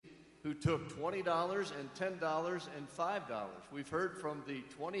who took $20 and $10 and $5. We've heard from the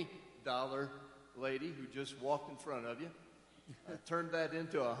 $20 lady who just walked in front of you. Turned that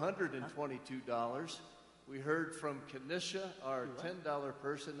into $122. We heard from Kenisha, our $10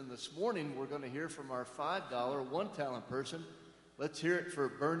 person, and this morning we're going to hear from our $5 one-talent person. Let's hear it for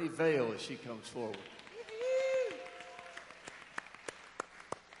Bernie Vale as she comes forward.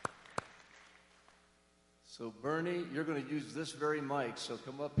 So Bernie, you're going to use this very mic, so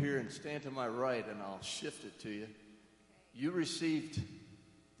come up here and stand to my right and I'll shift it to you. You received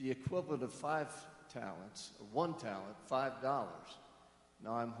the equivalent of 5 talents, or 1 talent, $5.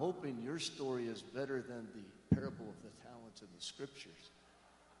 Now I'm hoping your story is better than the parable of the talents in the scriptures.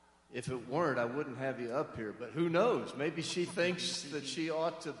 If it weren't, I wouldn't have you up here, but who knows? Maybe she thinks that she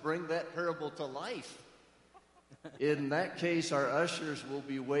ought to bring that parable to life. In that case, our ushers will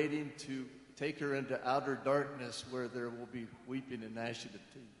be waiting to take her into outer darkness where there will be weeping and gnashing of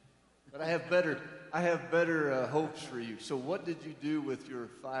teeth. But I have better hopes for you. So what did you do with your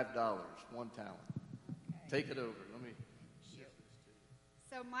 $5, 1 talent? Okay. Take it over. Let me shift this to you.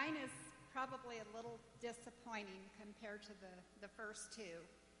 So mine is probably a little disappointing compared to the first 2.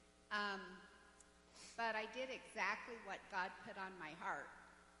 But I did exactly what God put on my heart.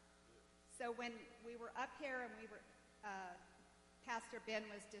 So when we were up here and Pastor Ben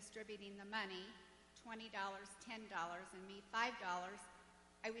was distributing the money, $20, $10, and me $5,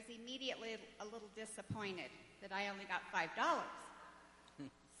 I was immediately a little disappointed that I only got $5.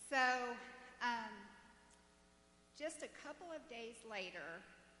 So just a couple of days later,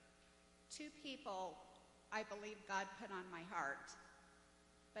 2 people I believe God put on my heart,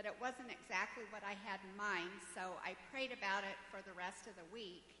 but it wasn't exactly what I had in mind, so I prayed about it for the rest of the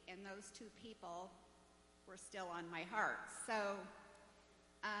week, and those 2 people were still on my heart. So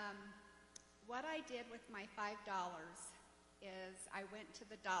what I did with my $5 is I went to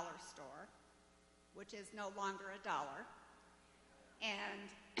the dollar store, which is no longer $1, and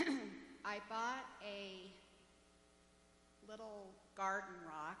I bought a little garden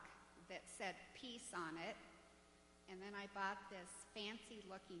rock that said peace on it, and then I bought this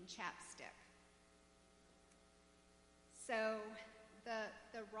fancy-looking chapstick. So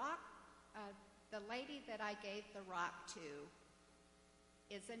the rock, the lady that I gave the rock to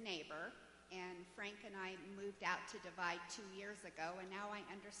is a neighbor, and Frank and I moved out to Divide 2 years ago, and now I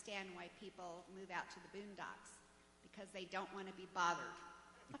understand why people move out to the boondocks, because they don't want to be bothered.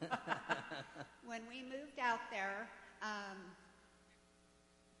 When we moved out there,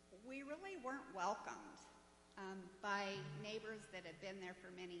 we really weren't welcomed by neighbors that had been there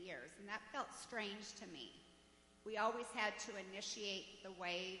for many years, and that felt strange to me. We always had to initiate the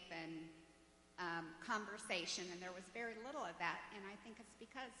wave and conversation, and there was very little of that, and I think it's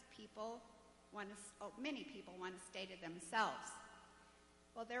because many people want to stay to themselves.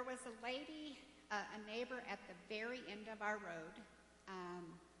 Well, there was a lady, a neighbor at the very end of our road.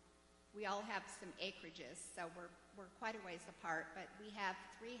 We all have some acreages, so we're quite a ways apart, but we have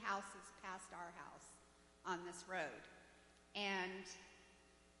 3 houses past our house on this road. And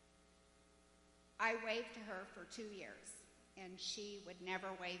I waved to her for 2 years, and she would never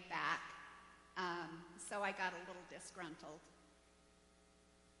wave back, so I got a little disgruntled.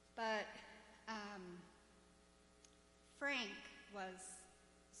 But Frank was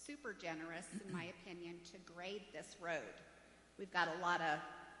super generous, in my opinion, to grade this road. We've got a lot of...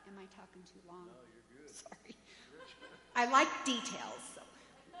 Am I talking too long? No, you're good. Sorry. I like details. So.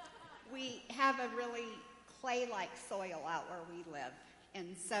 We have a really clay-like soil out where we live,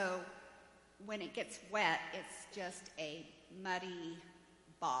 and so when it gets wet, it's just a muddy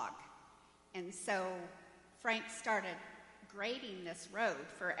bog. And so Frank started grading this road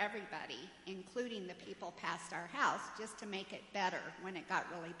for everybody, including the people past our house, just to make it better when it got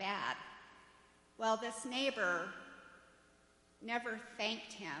really bad. Well, this neighbor never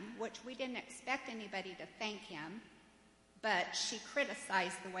thanked him, which we didn't expect anybody to thank him, but she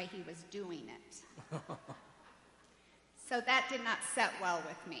criticized the way he was doing it. So that did not set well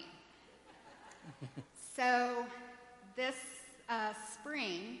with me. So this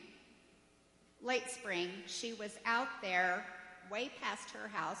late spring, she was out there way past her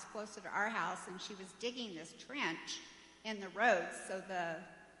house, closer to our house, and she was digging this trench in the road so the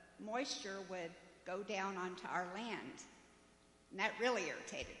moisture would go down onto our land. And that really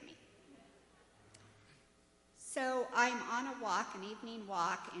irritated me. So I'm on a walk, an evening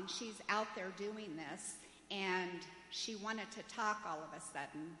walk, and she's out there doing this, and she wanted to talk all of a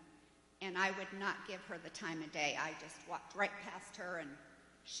sudden, and I would not give her the time of day. I just walked right past her, and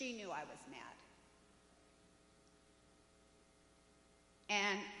she knew I was mad.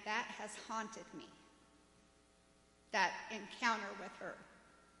 And that has haunted me, that encounter with her.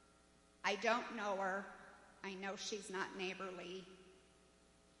 I don't know her. I know she's not neighborly,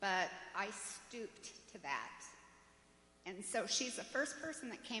 but I stooped to that. And so she's the first person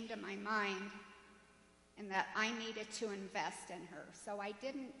that came to my mind, and that I needed to invest in her. So I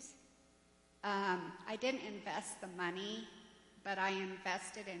didn't invest the money, but I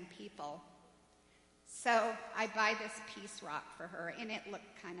invested in people. So I buy this peace rock for her, and it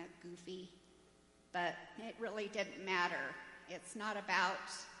looked kind of goofy, but it really didn't matter. It's not about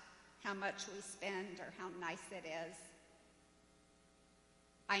how much we spend or how nice it is.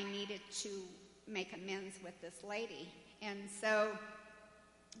 I needed to make amends with this lady. And so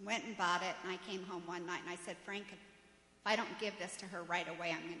went and bought it, and I came home one night, and I said, Frank, if I don't give this to her right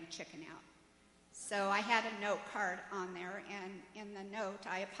away, I'm going to chicken out. So I had a note card on there, and in the note,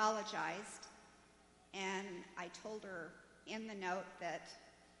 I apologized, and I told her in the note that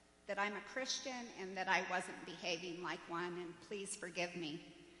I'm a Christian and that I wasn't behaving like one, and please forgive me.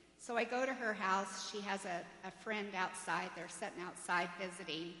 So I go to her house. She has a friend outside. They're sitting outside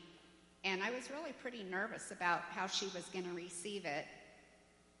visiting, and I was really pretty nervous about how she was going to receive it.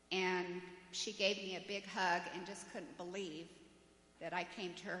 And she gave me a big hug and just couldn't believe that I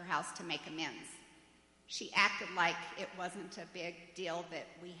came to her house to make amends. She acted like it wasn't a big deal that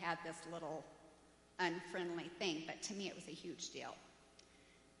we had this little unfriendly thing, but to me it was a huge deal.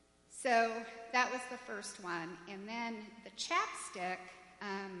 So that was the first one. And then the chapstick,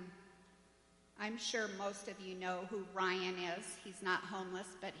 I'm sure most of you know who Ryan is. He's not homeless,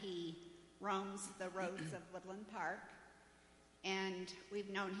 but he roams the roads of Woodland Park. And we've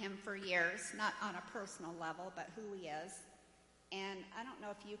known him for years, not on a personal level, but who he is. And I don't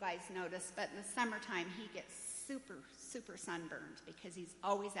know if you guys noticed, but in the summertime, he gets super, super sunburned because he's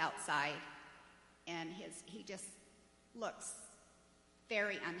always outside, and he just looks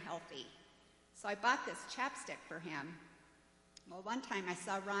very unhealthy. So I bought this chapstick for him. Well, one time I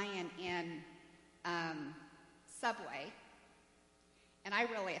saw Ryan in Subway, and I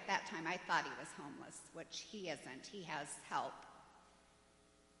really, at that time, I thought he was homeless, which he isn't. He has help.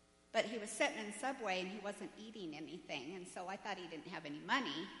 But he was sitting in Subway, and he wasn't eating anything, and so I thought he didn't have any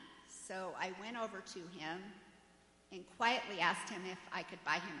money. So I went over to him and quietly asked him if I could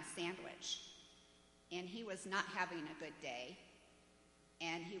buy him a sandwich. And he was not having a good day,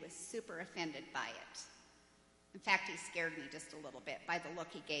 and he was super offended by it. In fact, he scared me just a little bit by the look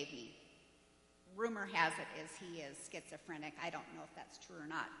he gave me. Rumor has it is he is schizophrenic. I don't know if that's true or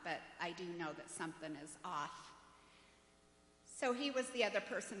not, but I do know that something is off. So he was the other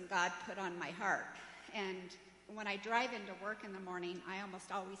person God put on my heart. And when I drive into work in the morning, I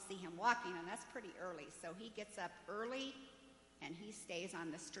almost always see him walking, and that's pretty early. So he gets up early, and he stays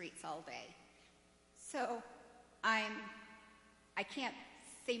on the streets all day. So I can't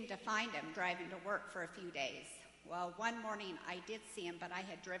seem to find him driving to work for a few days. Well, one morning I did see him, but I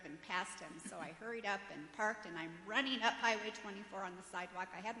had driven past him, so I hurried up and parked, and I'm running up Highway 24 on the sidewalk.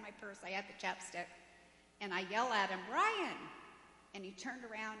 I had my purse, I had the chapstick, and I yell at him, Ryan! And he turned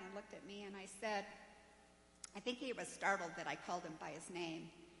around and looked at me, and I said, I think he was startled that I called him by his name.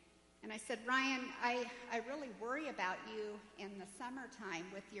 And I said, Ryan, I really worry about you in the summertime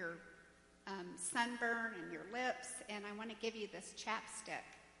with your sunburn and your lips, and I want to give you this chapstick.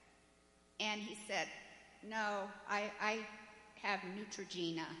 And he said, no, I have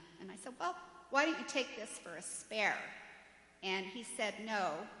Neutrogena. And I said, well, why don't you take this for a spare? And he said,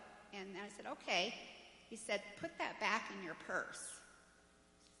 no. And I said, okay. He said, put that back in your purse.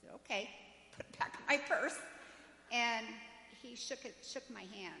 I said, okay, put it back in my purse. And he shook my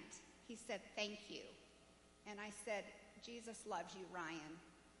hand. He said, thank you. And I said, Jesus loves you, Ryan.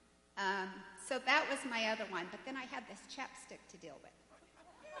 So that was my other one. But then I had this chapstick to deal with.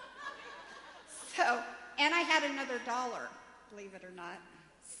 And I had another $1, believe it or not.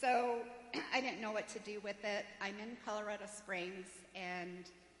 So I didn't know what to do with it. I'm in Colorado Springs, and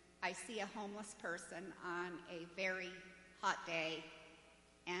I see a homeless person on a very hot day,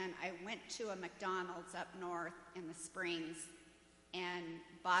 and I went to a McDonald's up north in the Springs and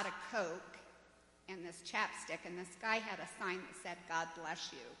bought a Coke and this chapstick, and this guy had a sign that said, God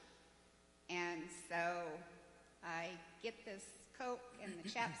bless you. And so I get this Coke and the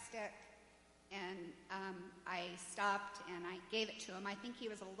chapstick, and I stopped and I gave it to him. I think he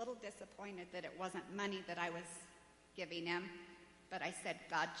was a little disappointed that it wasn't money that I was giving him, but I said,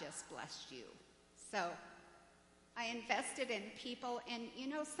 God just blessed you. So I invested in people, and you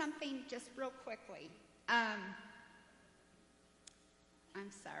know something, just real quickly. I'm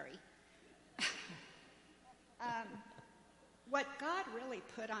sorry. What God really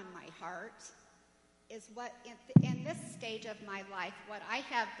put on my heart is what, in this stage of my life, what I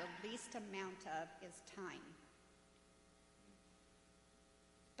have the least amount of is time.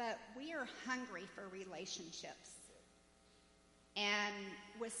 but we are hungry for relationships. And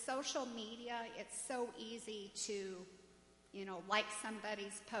with social media, it's so easy to, like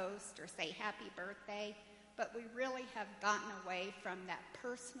somebody's post or say happy birthday, but we really have gotten away from that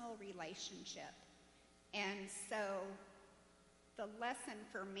personal relationship. And so the lesson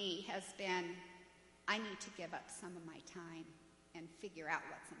for me has been, I need to give up some of my time and figure out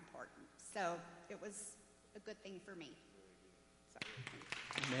what's important. So it was a good thing for me. So.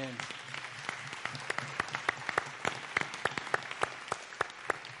 Amen.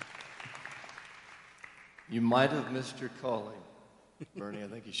 You might have missed your calling, Bernie. I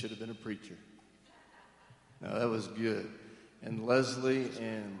think you should have been a preacher. No, that was good. And Leslie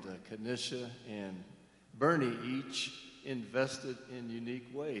and Kanisha and Bernie each invested in unique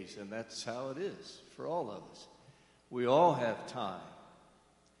ways, and that's how it is for all of us. We all have time.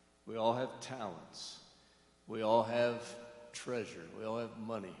 We all have talents. We all have treasure. We all have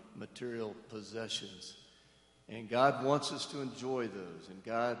money, material possessions. And God wants us to enjoy those, and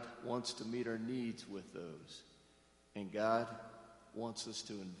God wants to meet our needs with those. And God wants us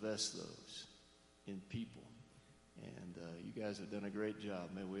to invest those in people. And you guys have done a great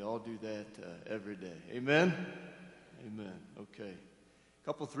job. May we all do that every day. Amen? Amen. Okay. A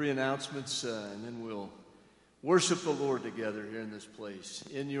couple, 3 announcements, and then we'll worship the Lord together here in this place.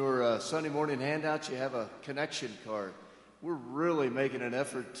 In your Sunday morning handouts, you have a connection card. We're really making an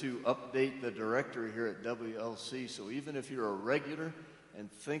effort to update the directory here at WLC. So even if you're a regular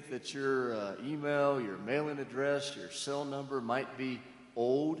and think that your email, your mailing address, your cell number might be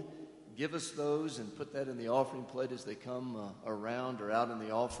old, give us those and put that in the offering plate as they come around or out in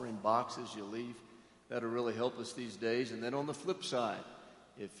the offering box as you leave. That'll really help us these days. And then on the flip side,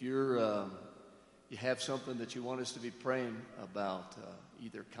 if you have something that you want us to be praying about,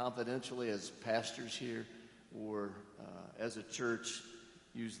 either confidentially as pastors here or as a church,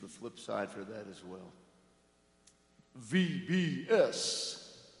 use the flip side for that as well.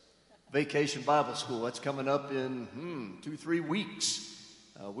 VBS, Vacation Bible School. That's coming up in 2-3 weeks.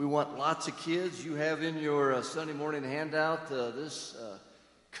 We want lots of kids. You have in your Sunday morning handout this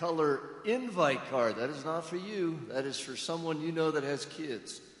color invite card. That is not for you. That is for someone you know that has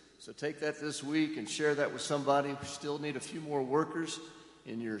kids. So take that this week and share that with somebody. We still need a few more workers.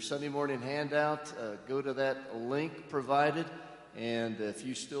 In your Sunday morning handout, go to that link provided. And if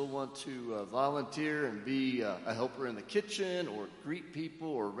you still want to volunteer and be a helper in the kitchen or greet people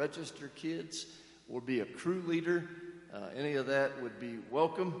or register kids or be a crew leader, any of that would be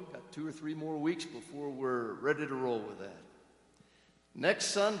welcome. Got 2 or 3 more weeks before we're ready to roll with that. Next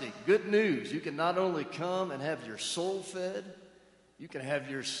Sunday, good news. You can not only come and have your soul fed, you can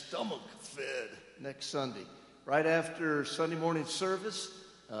have your stomach fed next Sunday. Right after Sunday morning service,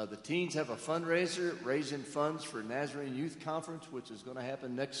 the teens have a fundraiser raising funds for Nazarene Youth Conference, which is going to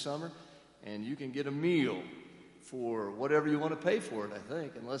happen next summer. And you can get a meal for whatever you want to pay for it, I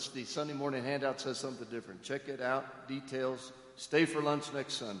think, unless the Sunday morning handout says something different. Check it out, details. Stay for lunch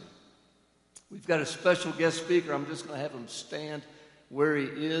next Sunday. We've got a special guest speaker. I'm just going to have him stand where he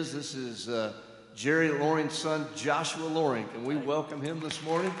is. This is Jerry Loring's son, Joshua Loring. Can we welcome him this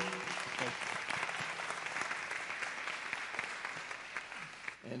morning?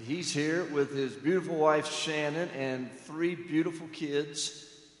 And he's here with his beautiful wife, Shannon, and 3 beautiful kids.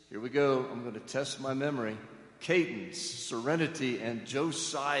 Here we go. I'm going to test my memory. Cadence, Serenity, and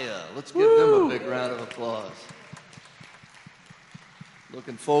Josiah. Let's give them a big round of applause.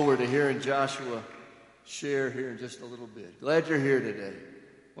 Looking forward to hearing Joshua share here in just a little bit. Glad you're here today.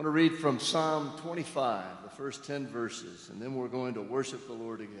 I want to read from Psalm 25, the first 10 verses, and then we're going to worship the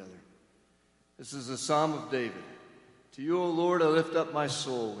Lord together. This is a Psalm of David. To you, O Lord, I lift up my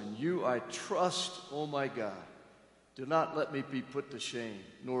soul. In you I trust, O my God. Do not let me be put to shame,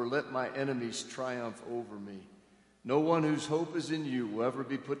 nor let my enemies triumph over me. No one whose hope is in you will ever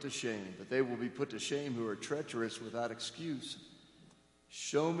be put to shame, but they will be put to shame who are treacherous without excuse.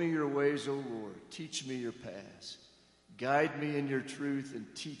 Show me your ways, O Lord. Teach me your paths. Guide me in your truth and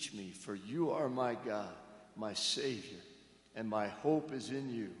teach me, for you are my God, my Savior, and my hope is in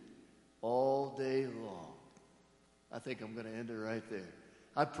you all day long. I think I'm going to end it right there.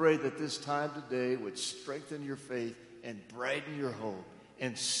 I pray that this time today would strengthen your faith and brighten your hope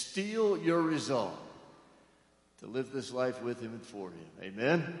and steel your resolve to live this life with him and for him.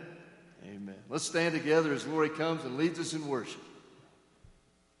 Amen? Amen. Let's stand together as Lori comes and leads us in worship.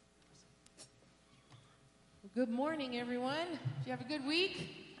 Good morning, everyone. Did you have a good week?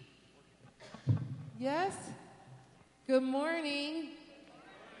 Yes? Good morning.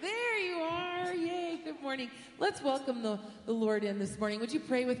 There you are. Yay. Good morning. Let's welcome the Lord in this morning. Would you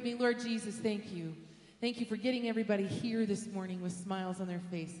pray with me? Lord Jesus, thank you. Thank you for getting everybody here this morning with smiles on their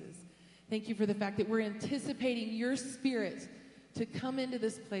faces. Thank you for the fact that we're anticipating your Spirit to come into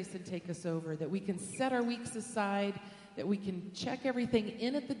this place and take us over, that we can set our weeks aside, that we can check everything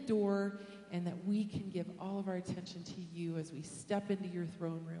in at the door, and that we can give all of our attention to you as we step into your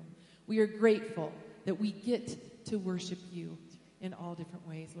throne room. We are grateful that we get to worship you in all different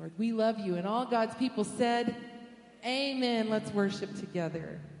ways, Lord. We love you. And all God's people said, amen. Let's worship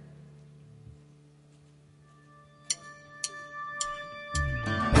together.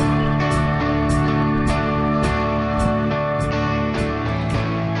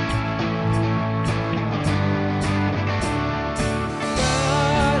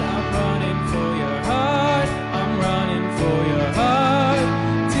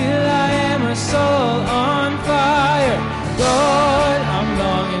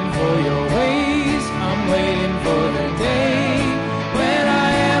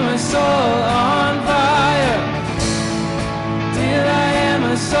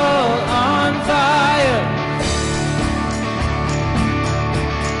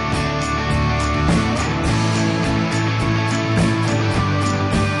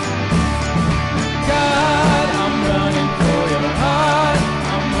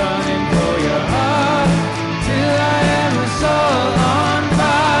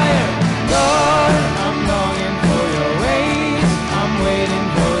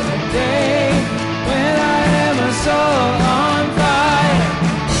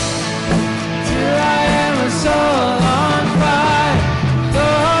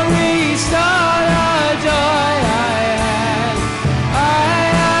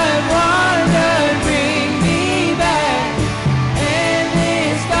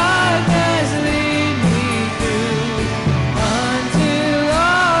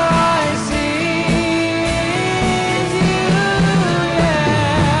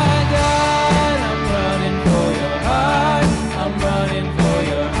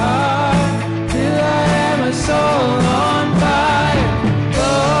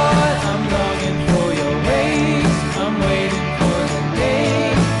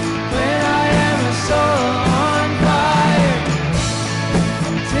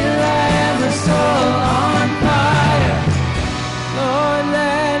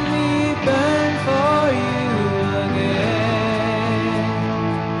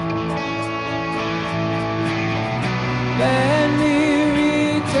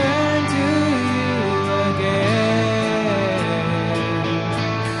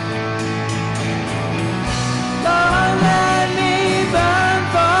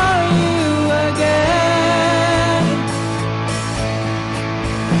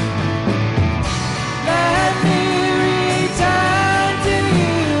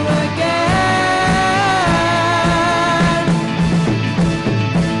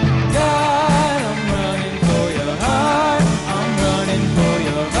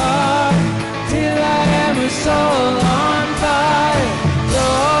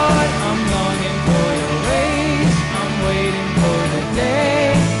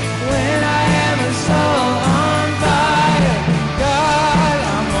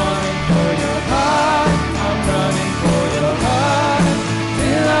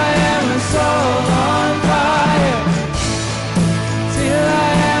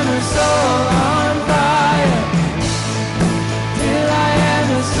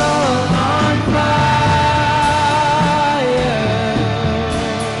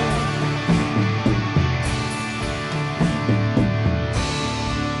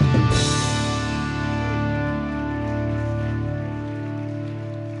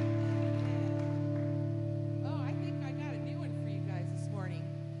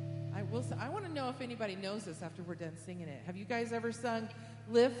 After we're done singing it, have you guys ever sung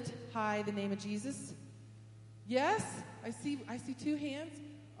 "Lift High the Name of Jesus"? Yes, I see 2 hands.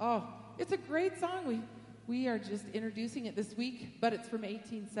 Oh, it's a great song. We are just introducing it this week, but it's from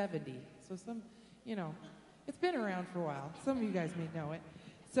 1870. So it's been around for a while. Some of you guys may know it.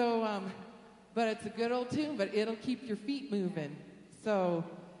 So, but it's a good old tune. But it'll keep your feet moving. So,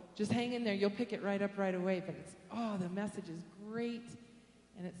 just hang in there. You'll pick it right up right away. But the message is great.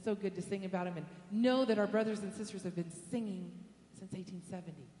 And it's so good to sing about him and know that our brothers and sisters have been singing since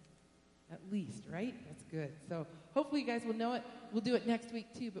 1870, at least, right? That's good. So hopefully you guys will know it. We'll do it next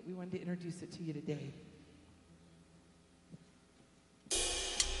week too, but we wanted to introduce it to you today.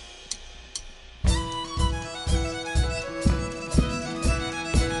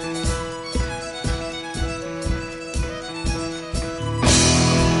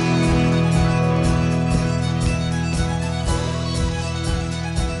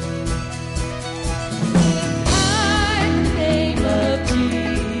 Name of Jesus.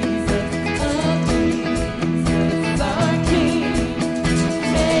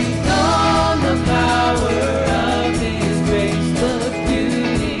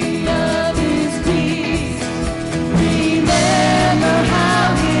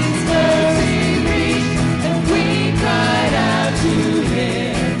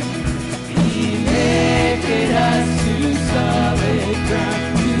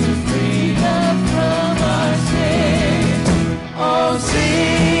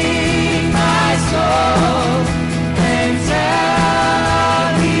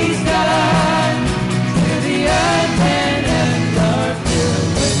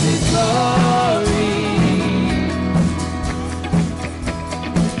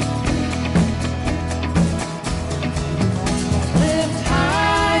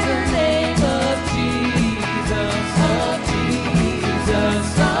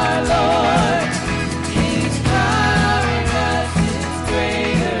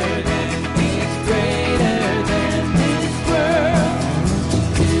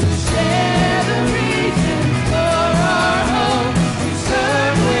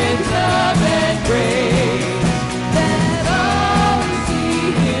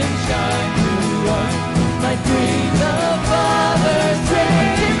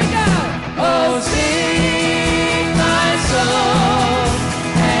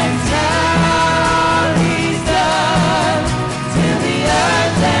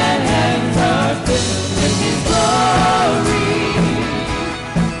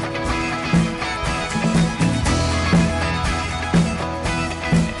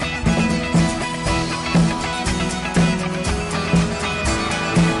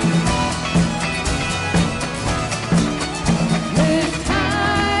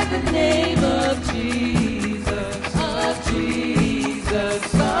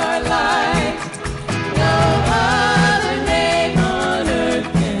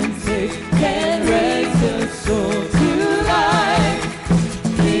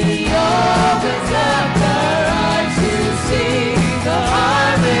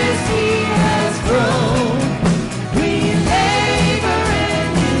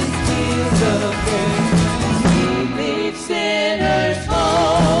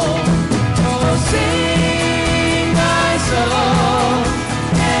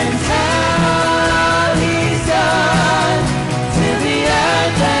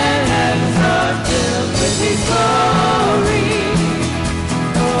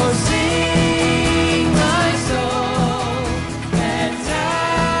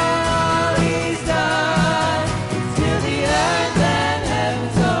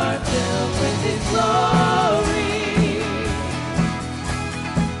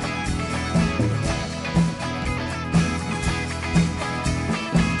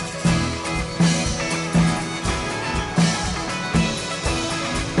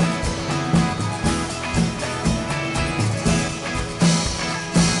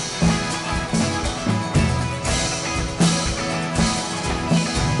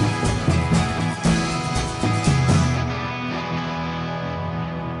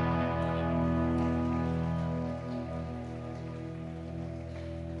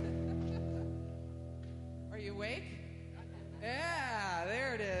 awake? Yeah,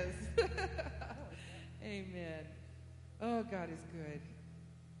 there it is. Amen. Oh, God is good.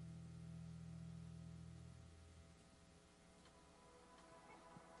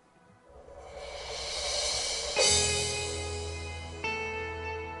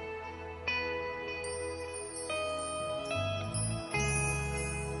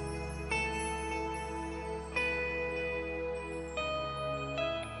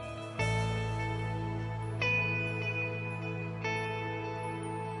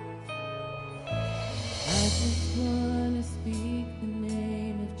 I just want to speak the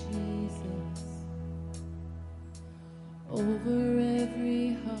name of Jesus over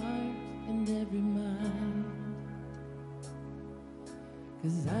every heart and every mind.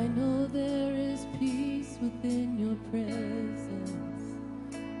 'Cause I know there is peace within your presence.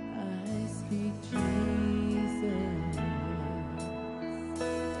 I speak Jesus.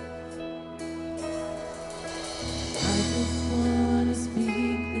 I just want to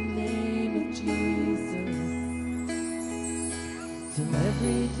speak the name of Jesus till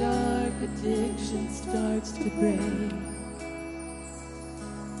every dark addiction starts to break,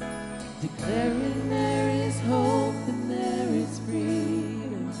 declaring there is hope and there is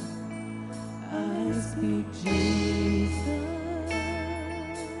freedom. I speak Jesus.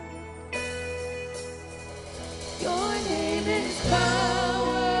 Your name is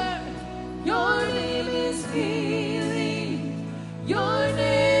power. Your name is healing. Your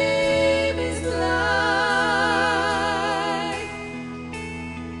name is life.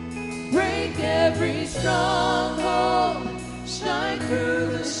 Break every stronghold. Shine through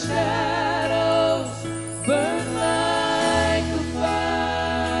the shadows. Burn like a fire.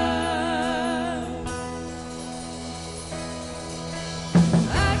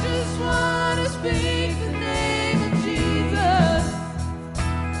 I just want to speak the name of Jesus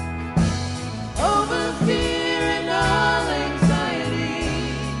over fear and all anxiety.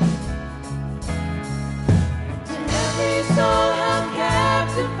 To every soul held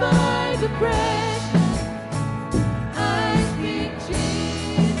captive by depression, I speak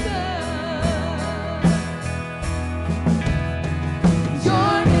Jesus.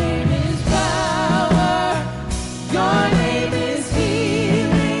 Your name is power. Your name is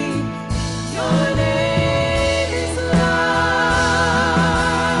healing. Your name is life.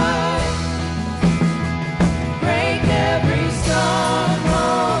 Break every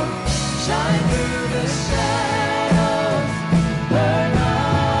stronghold. Shine through the shadows. Burn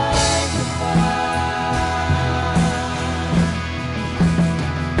like a fire.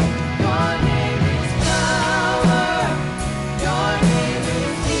 Your name is power. Your name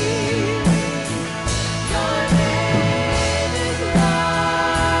is healing. Your name is life.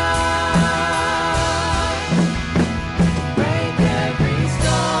 Break every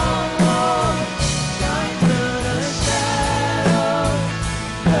stronghold. Shine through the shadows.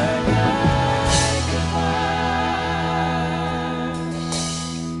 Burn like a fire.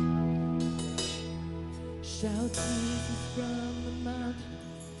 Shout Jesus from the mountain.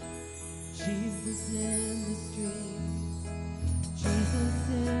 Jesus in the streets. Jesus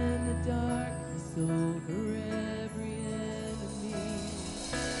in the darkness over every enemy.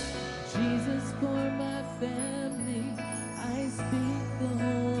 Jesus for my family, I speak the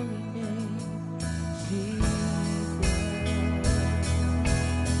holy name, Jesus.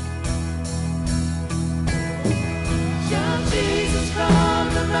 Shout Jesus from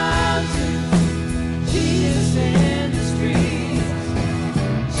the mountains, Jesus in the streets,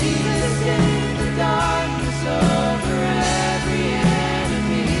 Jesus in the darkness over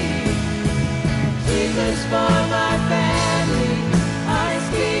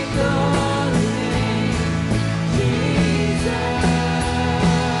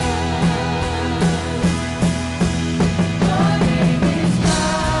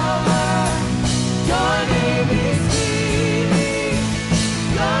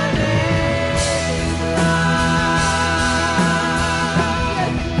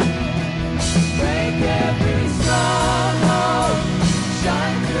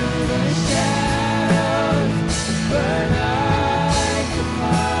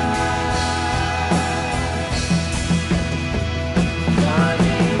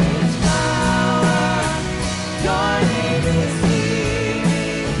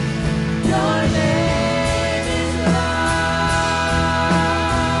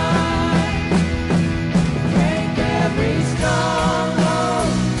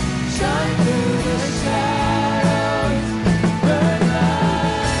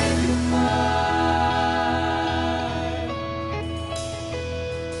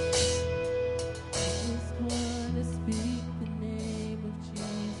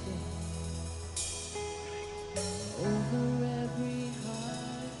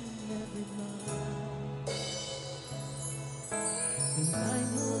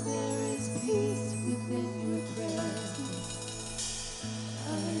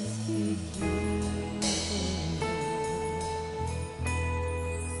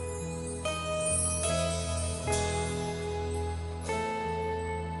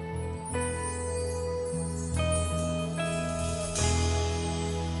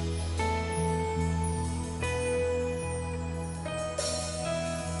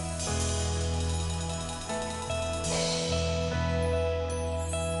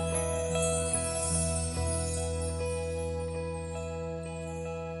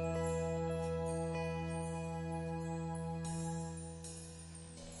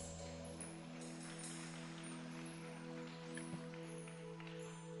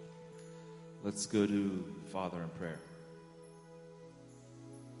Let's go to Father in prayer.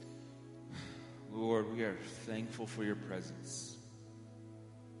 Lord, we are thankful for your presence.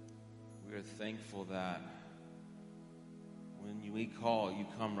 We are thankful that when we call, you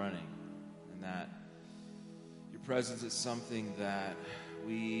come running, and that your presence is something that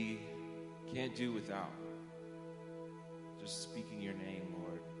we can't do without. Just speaking your name,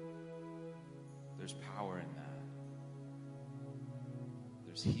 Lord. There's power in that.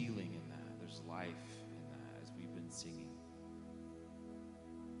 There's healing in that. There's life in that, as we've been singing.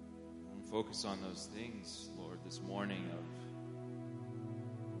 Focus on those things, Lord, this morning of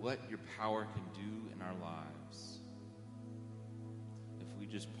what your power can do in our lives. If we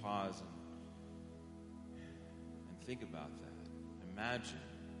just pause and think about that. Imagine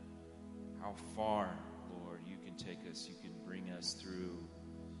how far, Lord, you can take us. You can bring us through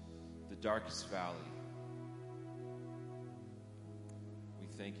the darkest valley. We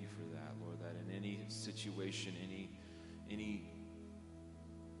thank you for that, Lord, that in any situation, any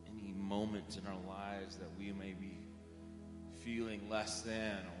moment in our lives that we may be feeling less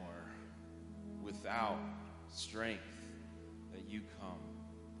than or without strength, that you come.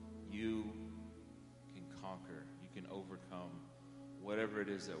 You can conquer. You can overcome whatever it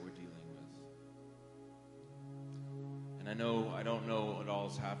is that we're dealing with. And I don't know what all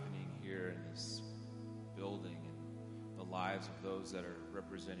is happening here in this building and the lives of those that are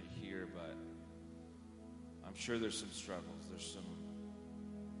represented here, but I'm sure there's some struggles. There's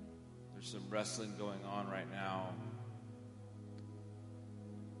some wrestling going on right now.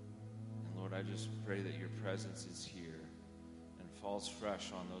 And Lord, I just pray that your presence is here and falls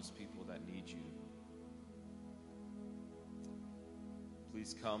fresh on those people that need you.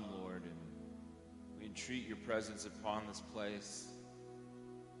 Please come, Lord, and we entreat your presence upon this place.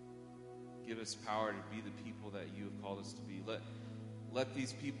 Give us power to be the people that you have called us to be. Let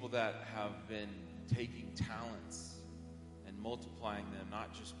these people that have been taking talents and multiplying them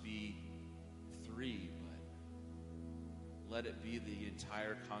not just be 3, but let it be the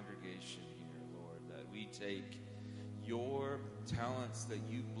entire congregation here, Lord, that we take your talents that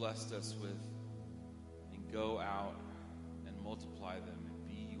you've blessed us with and go out and multiply them and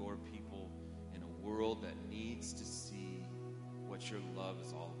be your people in a world that needs to see what your love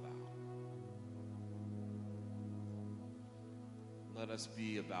is all about. Let us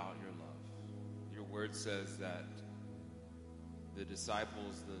be about your love. Your word says that the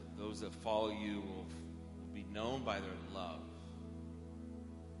disciples, those that follow you, will be known by their love.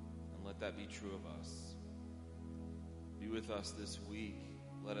 And let that be true of us. Be with us this week.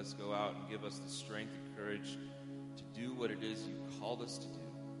 Let us go out and give us the strength and courage to do what it is you've called us to do.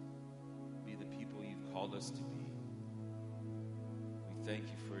 Be the people you've called us to be. We thank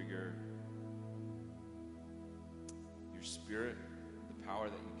you for your spirit, the power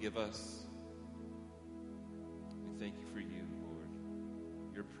that you give us. We thank you for you, Lord,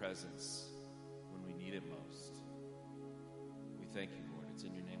 your presence when we need it most. We thank you, Lord. It's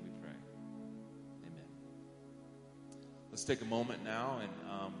in your name we pray. Amen. Let's take a moment now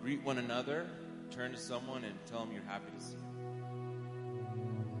and greet one another. Turn to someone and tell them you're happy to see them.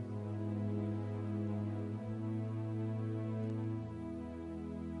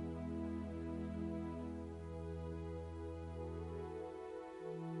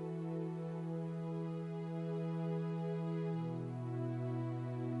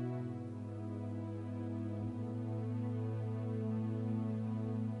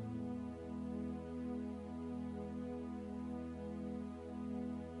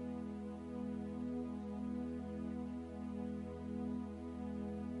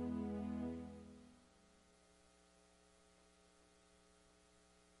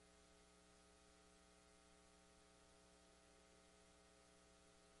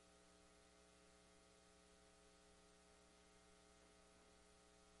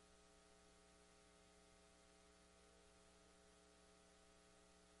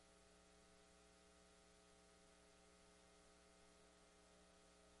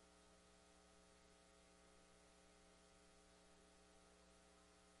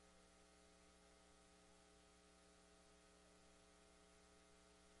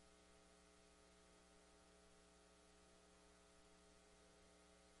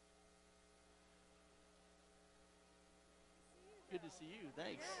 Good to see you.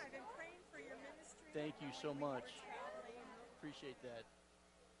 Thanks. Yeah, I've been praying for your ministry. Thank you so much. Appreciate that.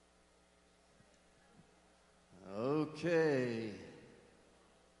 Okay.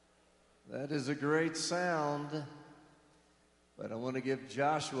 That is a great sound, but I want to give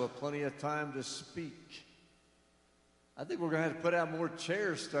Joshua plenty of time to speak. I think we're going to have to put out more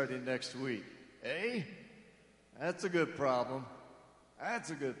chairs starting next week. Eh? That's a good problem. That's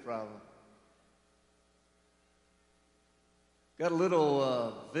a good problem. Got a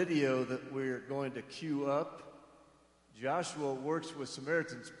little video that we're going to cue up. Joshua works with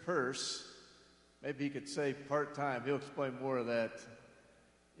Samaritan's Purse. Maybe he could say part-time. He'll explain more of that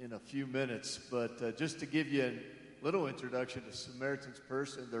in a few minutes. But just to give you a little introduction to Samaritan's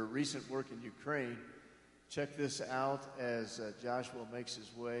Purse and their recent work in Ukraine, check this out as Joshua makes his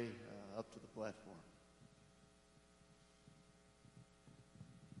way up to the platform.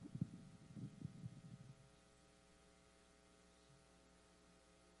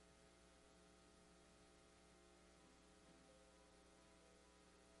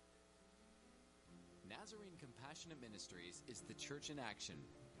 Nazarene Compassionate Ministries is the church in action.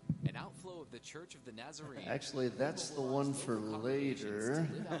 An outflow of the Church of the Nazarene. Actually, that's the one for later.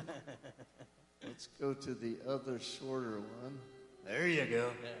 Let's go to the other shorter one. There you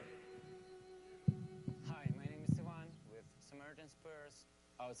go. Hi, my name is Ivan with Samaritan's Purse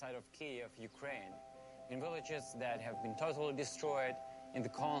outside of Kiev, Ukraine, in villages that have been totally destroyed in the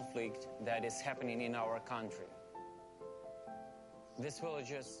conflict that is happening in our country. These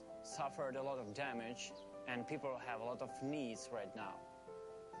villages suffered a lot of damage, and people have a lot of needs right now.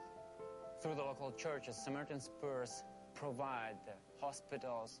 Through the local churches, Samaritan's Purse provide the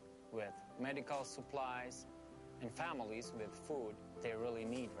hospitals with medical supplies and families with food they really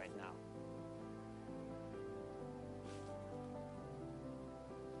need right now.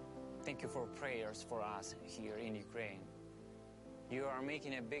 Thank you for prayers for us here in Ukraine. You are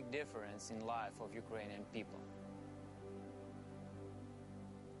making a big difference in life of Ukrainian people.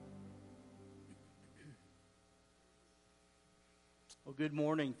 Well, good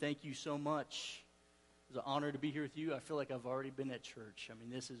morning. Thank you so much. It's an honor to be here with you. I feel like I've already been at church. I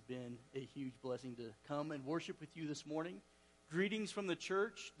mean, this has been a huge blessing to come and worship with you this morning. Greetings from the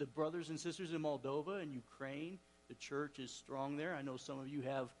church, the brothers and sisters in Moldova and Ukraine. The church is strong there. I know some of you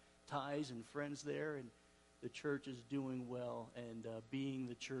have ties and friends there, and the church is doing well and being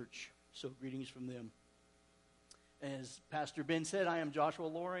the church. So greetings from them. As Pastor Ben said, I am Joshua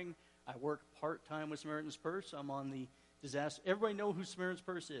Loring. I work part-time with Samaritan's Purse. I'm on the disaster. Everybody know who Samaritan's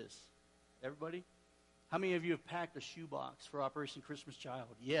Purse is? Everybody? How many of you have packed a shoebox for Operation Christmas Child?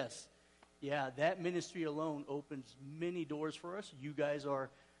 Yes. Yeah, that ministry alone opens many doors for us. You guys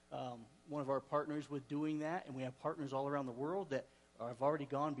are one of our partners with doing that, and we have partners all around the world that have already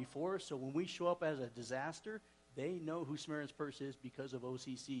gone before us. So when we show up as a disaster, they know who Samaritan's Purse is because of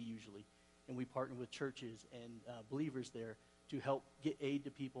OCC usually. And we partner with churches and believers there to help get aid to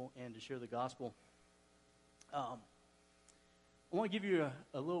people and to share the gospel. I want to give you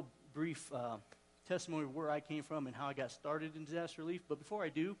a little brief testimony of where I came from and how I got started in disaster relief. But before I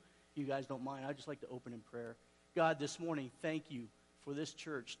do, if you guys don't mind, I'd just like to open in prayer. God, this morning, thank you for this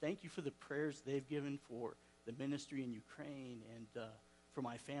church. Thank you for the prayers they've given for the ministry in Ukraine and for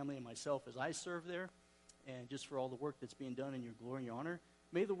my family and myself as I serve there, and just for all the work that's being done in your glory and your honor.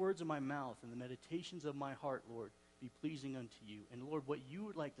 May the words of my mouth and the meditations of my heart, Lord, be pleasing unto you. And Lord, what you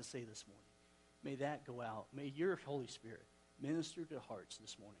would like to say this morning, may that go out. May your Holy Spirit minister to hearts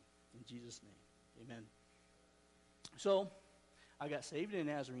this morning. In Jesus' name, amen. So, I got saved in a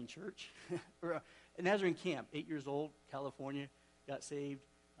Nazarene church, or a Nazarene camp, 8 years old, California, got saved.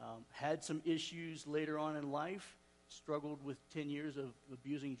 Had some issues later on in life, struggled with 10 years of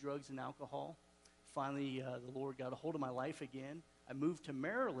abusing drugs and alcohol. Finally, the Lord got a hold of my life again. I moved to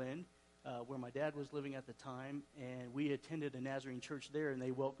Maryland, where my dad was living at the time, and we attended a Nazarene church there, and they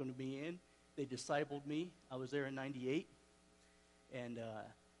welcomed me in. They discipled me. I was there in 98. And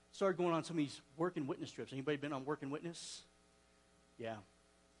started going on some of these work and witness trips. Anybody been on work and witness? Yeah.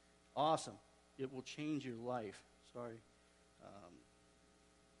 Awesome. It will change your life. Sorry.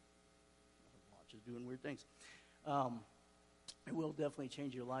 Watch is doing weird things. It will definitely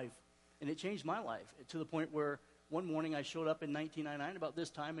change your life. And it changed my life to the point where one morning I showed up in 1999 about this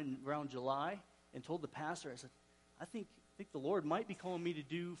time in around July and told the pastor, I said, I think the Lord might be calling me to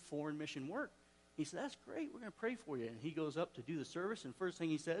do foreign mission work. He said, that's great. We're going to pray for you. And he goes up to do the service, and first thing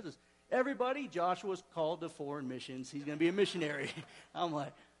he says is, everybody, Joshua's called to foreign missions. He's going to be a missionary. I'm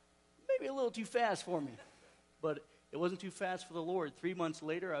like, maybe a little too fast for me. But it wasn't too fast for the Lord. 3 months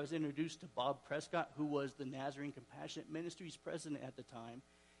later, I was introduced to Bob Prescott, who was the Nazarene Compassionate Ministries president at the time.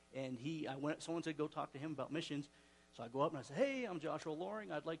 And someone said, go talk to him about missions. So I go up and I said, hey, I'm Joshua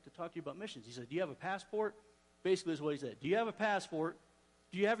Loring. I'd like to talk to you about missions. He said, do you have a passport? Basically, is what he said. Do you have a passport?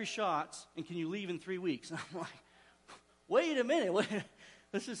 Do you have your shots? And can you leave in 3 weeks? And I'm like, wait a minute.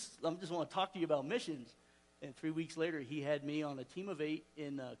 I just want to talk to you about missions. And 3 weeks later, he had me on a team of 8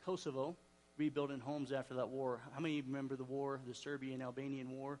 in Kosovo, rebuilding homes after that war. How many remember the war, the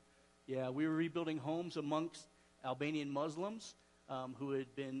Serbian-Albanian war? Yeah, we were rebuilding homes amongst Albanian Muslims who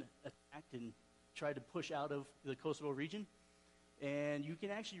had been attacked and tried to push out of the Kosovo region. And you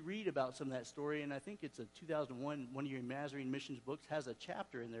can actually read about some of that story, and I think it's a 2001, one of your Nazarene missions books has a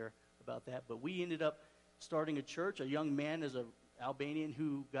chapter in there about that. But we ended up starting a church. A young man is an Albanian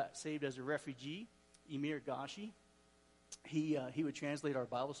who got saved as a refugee, Emir Gashi. He would translate our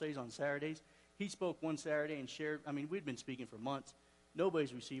Bible studies on Saturdays. He spoke one Saturday and shared, we'd been speaking for months.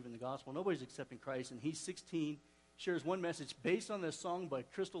 Nobody's receiving the gospel. Nobody's accepting Christ. And he's 16, shares one message based on this song by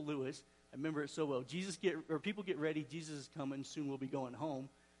Crystal Lewis. I remember it so well. People get ready. Jesus is coming. Soon we'll be going home.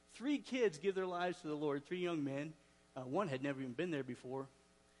 3 kids give their lives to the Lord. 3 young men. One had never even been there before.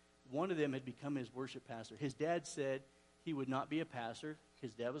 One of them had become his worship pastor. His dad said he would not be a pastor.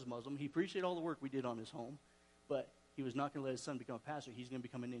 His dad was Muslim. He appreciated all the work we did on his home, but he was not going to let his son become a pastor. He's going to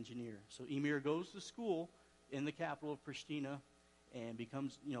become an engineer. So Emir goes to school in the capital of Pristina and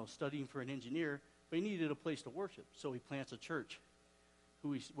becomes, studying for an engineer, but he needed a place to worship. So he plants a church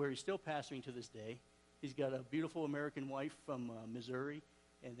where he's still pastoring to this day. He's got a beautiful American wife from Missouri,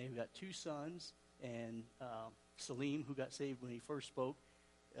 and they've got 2 sons. And Salim, who got saved when he first spoke,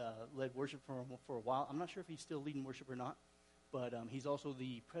 led worship for him for a while. I'm not sure if he's still leading worship or not, but he's also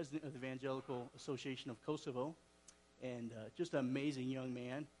the president of the Evangelical Association of Kosovo, and just an amazing young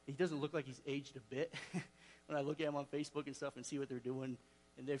man. He doesn't look like he's aged a bit when I look at him on Facebook and stuff and see what they're doing.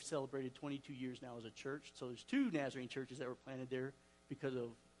 And they've celebrated 22 years now as a church. So there's 2 Nazarene churches that were planted there because of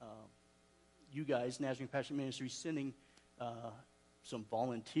you guys, Nazarene Passion Ministries, sending some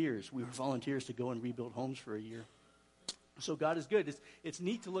volunteers. We were volunteers to go and rebuild homes for a year. So God is good. It's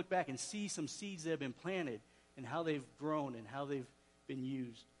neat to look back and see some seeds that have been planted and how they've grown and how they've been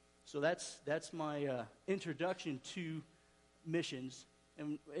used. So that's my introduction to missions.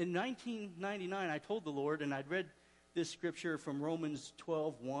 And in 1999, I told the Lord, and I'd read this scripture from Romans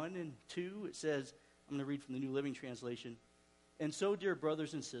 12:1 and 2. It says, I'm going to read from the New Living Translation. And so, dear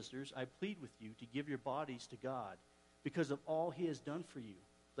brothers and sisters, I plead with you to give your bodies to God because of all he has done for you.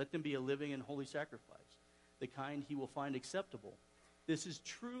 Let them be a living and holy sacrifice, the kind he will find acceptable. This is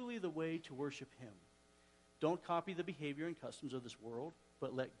truly the way to worship him. Don't copy the behavior and customs of this world,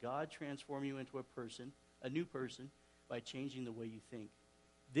 but let God transform you into a new person, by changing the way you think.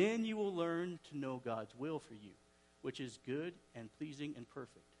 Then you will learn to know God's will for you, which is good and pleasing and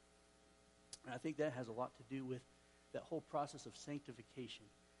perfect. And I think that has a lot to do with that whole process of sanctification.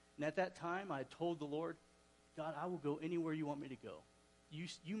 And at that time, I told the Lord, God, I will go anywhere you want me to go.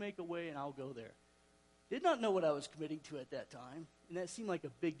 You make a way and I'll go there. Did not know what I was committing to at that time. And that seemed like a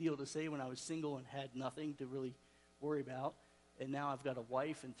big deal to say when I was single and had nothing to really worry about. And now I've got a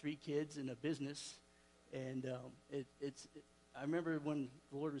wife and 3 kids and a business. And I remember when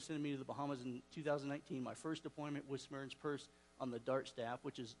the Lord was sending me to the Bahamas in 2019, my first deployment was Samaritan's Purse on the DART staff,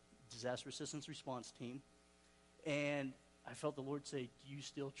 which is Disaster Assistance Response Team. And I felt the Lord say, do you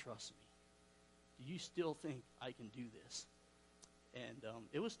still trust me? Do you still think I can do this? And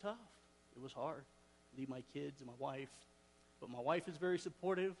it was tough. It was hard. Leave my kids and my wife. But my wife is very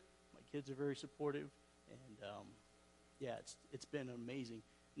supportive. My kids are very supportive. And it's been amazing.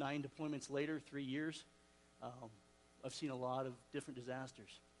 9 deployments later, 3 years, I've seen a lot of different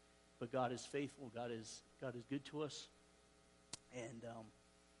disasters. But God is faithful. God is good to us. And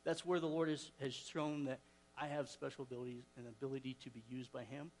that's where the Lord has shown that I have special abilities and ability to be used by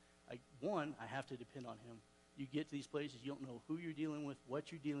him. I have to depend on him. You get to these places, you don't know who you're dealing with,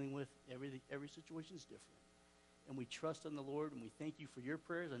 what you're dealing with. Every situation is different. And we trust in the Lord, and we thank you for your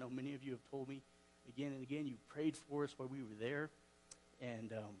prayers. I know many of you have told me again and again, you prayed for us while we were there.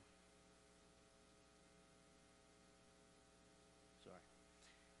 And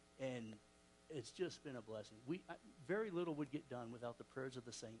and it's just been a blessing. Very little would get done without the prayers of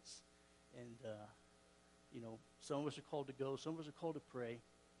the saints. And, some of us are called to go, some of us are called to pray.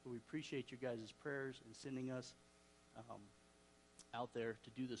 But we appreciate your guys' prayers and sending us out there to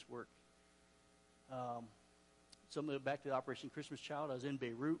do this work. Back to the Operation Christmas Child, I was in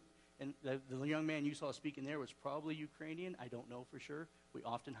Beirut, and the young man you saw speaking there was probably Ukrainian. I don't know for sure. We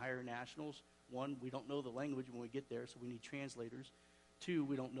often hire nationals. 1, we don't know the language when we get there, so we need translators. 2,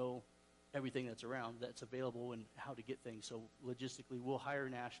 we don't know everything that's around, that's available, and how to get things. So logistically, we'll hire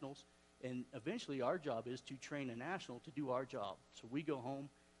nationals, and eventually our job is to train a national to do our job. So we go home,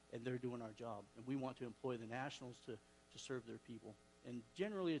 and they're doing our job. And we want to employ the nationals to serve their people. And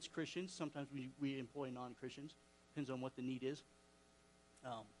generally it's Christians. Sometimes we employ non-Christians. Depends on what the need is.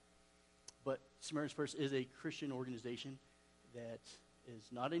 But Samaritan's Purse is a Christian organization that is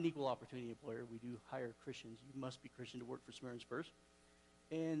not an equal opportunity employer. We do hire Christians. You must be Christian to work for Samaritan's Purse.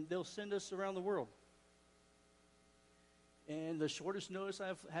 And they'll send us around the world. And the shortest notice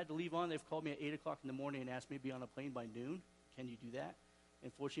I've had to leave on, they've called me at 8 o'clock in the morning and asked me to be on a plane by noon. Can you do that?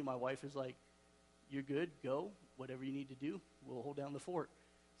 Unfortunately, my wife is like, you're good, go. Whatever you need to do, we'll hold down the fort.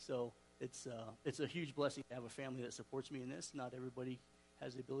 So it's a huge blessing to have a family that supports me in this. Not everybody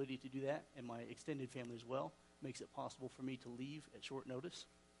has the ability to do that, and my extended family as well makes it possible for me to leave at short notice.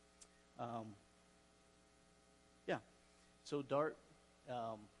 So DART,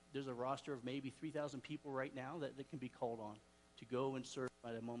 there's a roster of maybe 3,000 people right now that can be called on to go and serve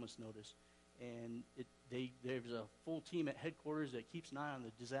at a moment's notice. And there's a full team at headquarters that keeps an eye on the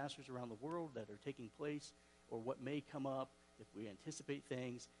disasters around the world that are taking place or what may come up if we anticipate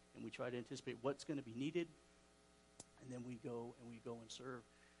things, and we try to anticipate what's going to be needed, and then we go and serve.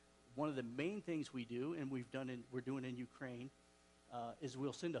 One of the main things we do, and we're doing in Ukraine, is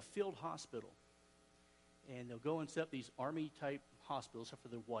we'll send a field hospital. And they'll go and set up these army-type hospitals, except for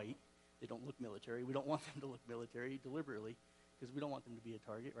they're white. They don't look military. We don't want them to look military deliberately because we don't want them to be a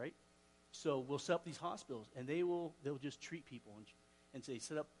target, right? So we'll set up these hospitals, and they'll just treat people. And so they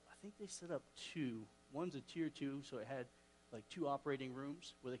set up, I think they set up 2. One's a tier 2, so it had like 2 operating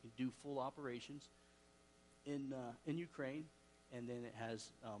rooms where they can do full operations in Ukraine. And then it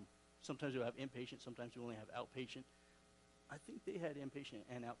has, sometimes you'll have inpatient, sometimes you only have outpatient. I think they had inpatient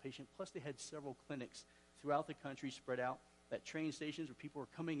and outpatient, plus they had several clinics throughout the country spread out at train stations where people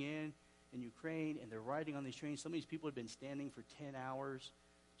are coming in Ukraine, and they're riding on these trains. Some of these people have been standing for 10 hours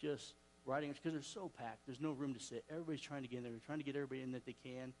just riding because they're so packed. There's no room to sit. Everybody's trying to get in there. They're trying to get everybody in that they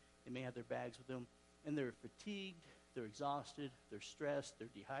can. They may have their bags with them. And they're fatigued, they're exhausted, they're stressed, they're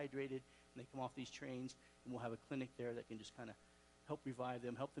dehydrated, and they come off these trains, and we'll have a clinic there that can just kind of help revive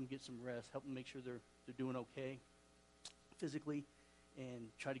them, help them get some rest, help them make sure they're doing okay physically, and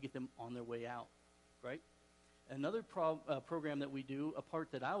try to get them on their way out, right? Another program that we do, a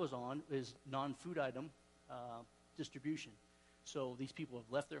part that I was on, is non-food item distribution. So these people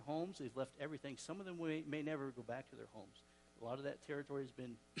have left their homes, they've left everything. Some of them may never go back to their homes. A lot of that territory has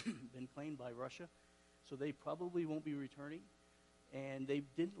been been claimed by Russia, so they probably won't be returning. And they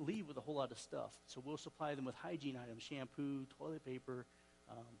didn't leave with a whole lot of stuff. So we'll supply them with hygiene items, shampoo, toilet paper,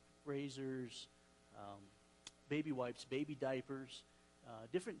 razors, baby wipes, baby diapers,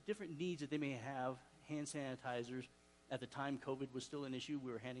 different needs that they may have, hand sanitizers. At the time, COVID was still an issue.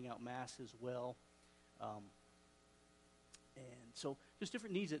 We were handing out masks as well. And so just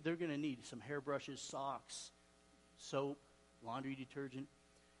different needs that they're going to need. Some hairbrushes, socks, soap, laundry detergent.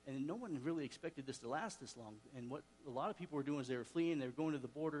 And no one really expected this to last this long. And what a lot of people were doing is they were fleeing. They were going to the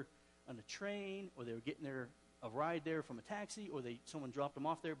border on a train, or they were getting a ride there from a taxi, or someone dropped them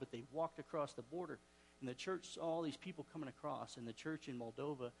off there, but they walked across the border. And the church saw all these people coming across. And the church in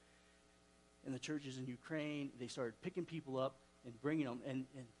Moldova and the churches in Ukraine, they started picking people up and bringing them. And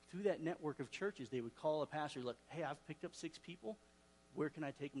through that network of churches, they would call a pastor, like, hey, I've picked up 6 people. Where can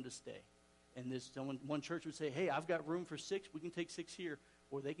I take them to stay? And one church would say, hey, I've got room for 6. We can take 6 here.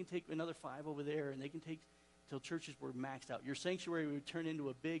 Or they can take another 5 over there, and they can take till churches were maxed out. Your sanctuary would turn into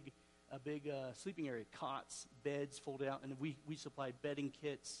a big sleeping area, cots, beds folded out, and we supplied bedding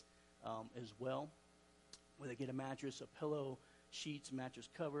kits as well, where they get a mattress, a pillow, sheets, mattress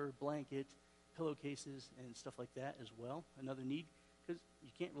cover, blanket, pillowcases, and stuff like that as well. Another need, because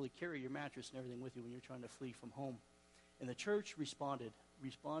you can't really carry your mattress and everything with you when you're trying to flee from home. And the church responded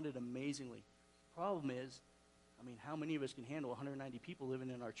amazingly. Problem is, I mean, how many of us can handle 190 people living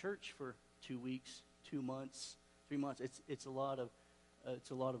in our church for 2 weeks, 2 months, 3 months? It's a lot of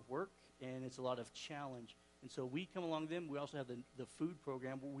work, and it's a lot of challenge. And so we come along with them. We also have the food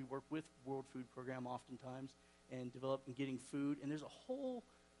program where we work with World Food Program oftentimes and develop and getting food. And there's a whole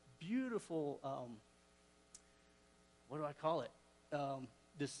beautiful, what do I call it?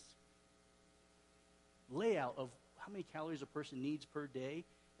 This layout of how many calories a person needs per day,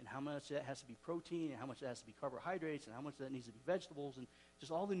 and how much that has to be protein, and how much that has to be carbohydrates, and how much that needs to be vegetables, and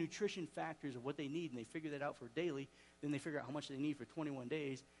just all the nutrition factors of what they need, and they figure that out for daily. Then they figure out how much they need for 21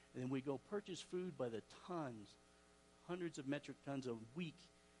 days, and then we go purchase food by the tons, hundreds of metric tons a week,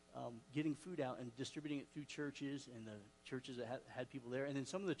 getting food out and distributing it through churches, and the churches that had people there. And then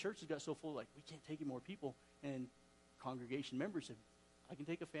some of the churches got so full, like, we can't take any more people, and congregation members said, I can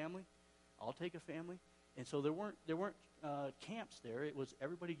take a family, I'll take a family. And so there weren't camps there. It was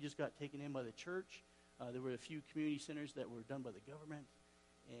everybody just got taken in by the church. There were a few community centers that were done by the government,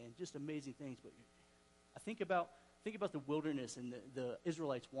 and just amazing things. But I think about the wilderness and the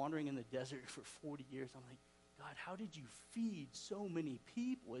Israelites wandering in the desert for 40 years. I'm like, God, how did you feed so many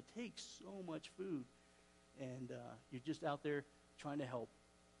people? It takes so much food, and you're just out there trying to help,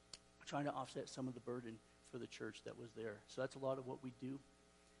 trying to offset some of the burden for the church that was there. So that's a lot of what we do,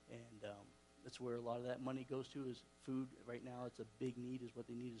 and that's where a lot of that money goes to, is food. Right now, it's a big need, is what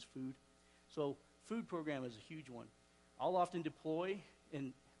they need is food. So food program is a huge one. I'll often deploy,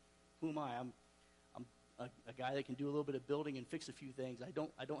 and who am I? a guy that can do a little bit of building and fix a few things. I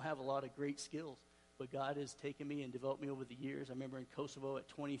don't have a lot of great skills, but God has taken me and developed me over the years. I remember in Kosovo at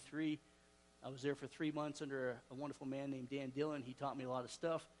 23, I was there for 3 months under a wonderful man named Dan Dillon. He taught me a lot of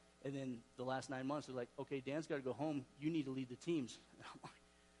stuff. And then the last 9 months, they're like, okay, Dan's got to go home. You need to lead the teams. And I'm like,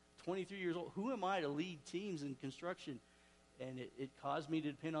 23 years old. Who am I to lead teams in construction? And it caused me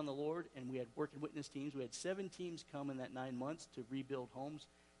to depend on the Lord. And we had work and witness teams. We had 7 teams come in that 9 months to rebuild homes.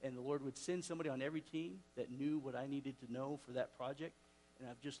 And the Lord would send somebody on every team that knew what I needed to know for that project. And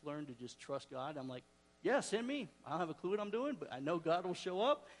I've just learned to just trust God. I'm like, yeah, send me. I don't have a clue what I'm doing, but I know God will show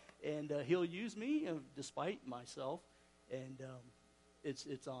up. And he'll use me despite myself. And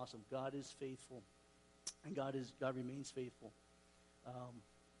it's awesome. God is faithful. And God remains faithful.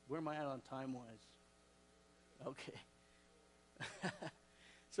 Where am I at on time-wise? Okay.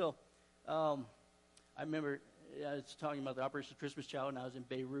 So, I remember I was talking about the Operation Christmas Child, and I was in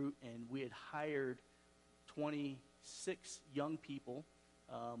Beirut, and we had hired 26 young people.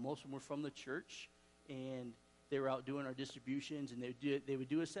 Most of them were from the church, and they were out doing our distributions, and they would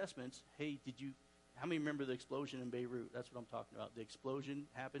do assessments. Hey, how many remember the explosion in Beirut? That's what I'm talking about. The explosion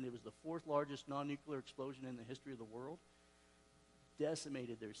happened. It was the 4th largest non-nuclear explosion in the history of the world.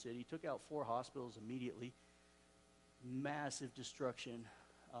 Decimated their city, took out 4 hospitals immediately. Massive destruction.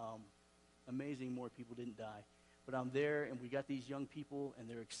 Amazing more people didn't die. But I'm there, and we got these young people, and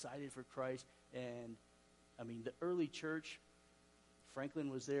they're excited for Christ. And, I mean, the early church,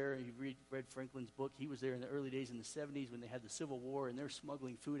 Franklin was there. You read Franklin's book. He was there in the early days in the 70s when they had the Civil War, and they're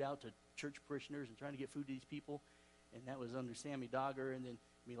smuggling food out to church parishioners and trying to get food to these people. And that was under Sammy Dogger. And then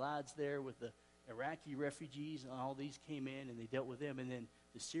Milad's there with the Iraqi refugees, and all these came in, and they dealt with them. And then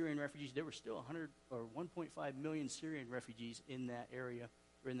the Syrian refugees, there were still 1.5 million Syrian refugees in that area,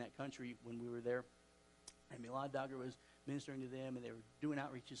 or in that country when we were there. And Milad Dagher was ministering to them, and they were doing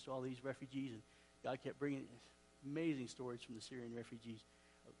outreaches to all these refugees, and God kept bringing amazing stories from the Syrian refugees.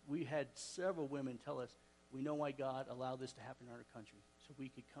 We had several women tell us, we know why God allowed this to happen in our country, so we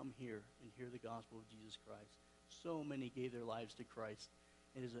could come here and hear the gospel of Jesus Christ. So many gave their lives to Christ.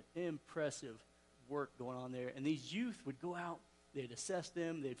 It is an impressive work going on there. And these youth would go out, they'd assess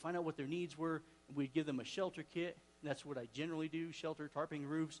them, they'd find out what their needs were, and we'd give them a shelter kit. And that's what I generally do, shelter, tarping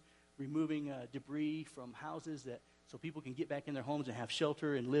roofs, removing debris from houses so people can get back in their homes and have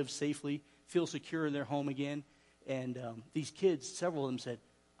shelter and live safely, feel secure in their home again. And these kids, several of them said,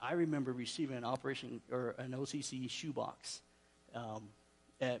 I remember receiving an OCC shoebox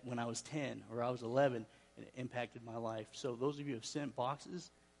when I was 10 or I was 11, and it impacted my life. So those of you who have sent boxes,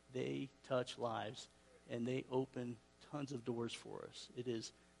 they touch lives, and they open tons of doors for us. It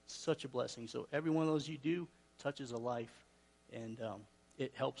is such a blessing. So every one of those you do touches a life, and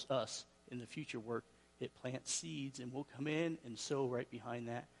it helps us in the future work. It plants seeds, and we'll come in and sow right behind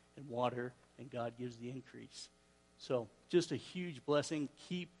that and water, and God gives the increase. So just a huge blessing.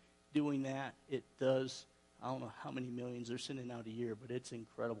 Keep doing that. It does, I don't know how many millions they're sending out a year, but it's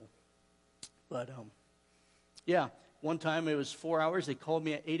incredible. But, yeah, one time it was 4 hours. They called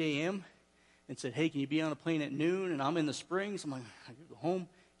me at 8 a.m. and said, hey, can you be on a plane at noon? And I'm in the Springs. I'm like, I can go home,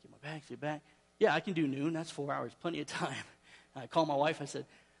 get my bags, get back. Yeah, I can do noon. That's 4 hours, plenty of time. I called my wife. I said,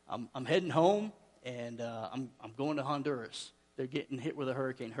 I'm heading home, and I'm going to Honduras. They're getting hit with a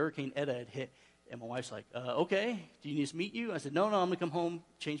hurricane. Hurricane Eta had hit. And my wife's like, okay, do you need us to meet you? I said, no, I'm going to come home,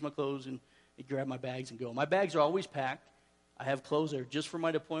 change my clothes, and grab my bags and go. My bags are always packed. I have clothes that are just for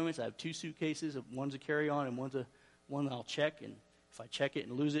my deployments. I have 2 suitcases. One's a carry-on and one I'll check. And if I check it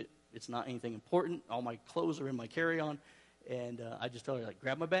and lose it, it's not anything important. All my clothes are in my carry-on. And I just tell her, like,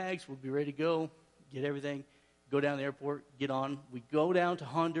 grab my bags. We'll be ready to go, get everything, go down to the airport, get on. We go down to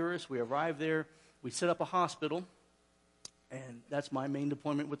Honduras. We arrive there. We set up a hospital. And that's my main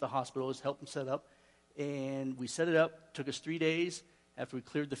deployment with the hospital, is help them set up. And we set it up. Took us 3 days after we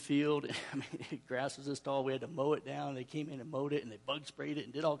cleared the field. I mean, grass was this tall. We had to mow it down. They came in and mowed it, and they bug sprayed it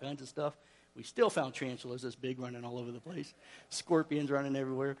and did all kinds of stuff. We still found tarantulas this big running all over the place, scorpions running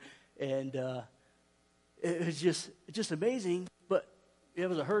everywhere. And it was just amazing. But it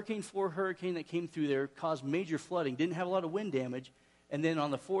was a Hurricane 4 hurricane that came through there, caused major flooding, didn't have a lot of wind damage. And then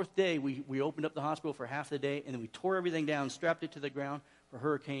on the 4th day, we opened up the hospital for half the day, and then we tore everything down, strapped it to the ground for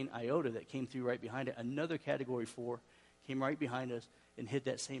Hurricane Iota that came through right behind it. Another Category 4 came right behind us and hit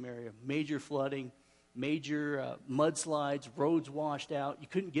that same area. Major flooding, major mudslides, roads washed out. You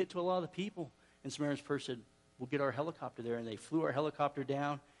couldn't get to a lot of the people. And Samaritan's Purse said, we'll get our helicopter there. And they flew our helicopter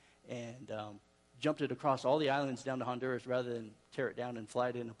down and jumped it across all the islands down to Honduras rather than tear it down and fly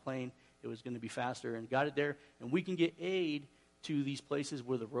it in a plane. It was going to be faster, and got it there. And we can get aid to these places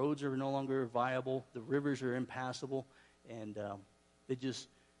where the roads are no longer viable, the rivers are impassable, and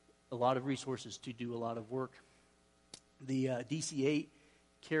a lot of resources to do a lot of work. The DC-8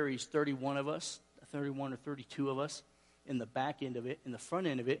 carries 31 of us, 31 or 32 of us. In the back end of it, in the front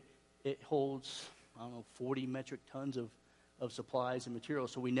end of it, it holds, 40 metric tons of supplies and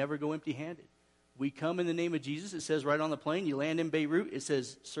materials. So we never go empty-handed. We come in the name of Jesus. It says right on the plane, you land in Beirut, it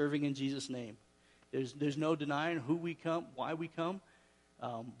says serving in Jesus' name. There's no denying who we come, why we come.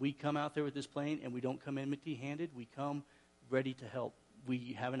 We come out there with this plane, and we don't come in empty-handed. We come ready to help.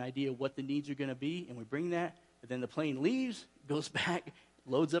 We have an idea what the needs are going to be, and we bring that. And then the plane leaves, goes back,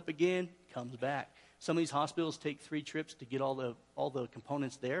 loads up again, comes back. Some of these hospitals take 3 trips to get all the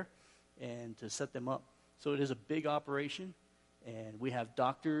components there and to set them up. So it is a big operation, and we have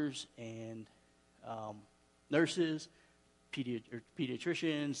doctors and nurses,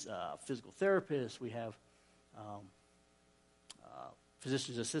 pediatricians, physical therapists. We have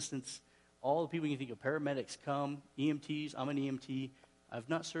physician's assistants, all the people you can think of. Paramedics come, EMTs. I'm an EMT. I've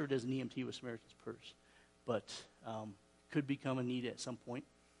not served as an EMT with Samaritan's Purse, but could become a need at some point.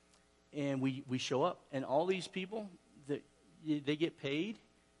 And we show up, and all these people, they get paid,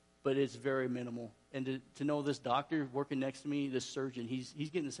 but it's very minimal. And to know this doctor working next to me, this surgeon, he's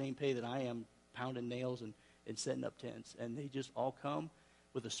getting the same pay that I am, pounding nails and setting up tents. And they just all come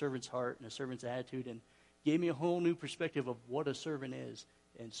with a servant's heart and a servant's attitude, and gave me a whole new perspective of what a servant is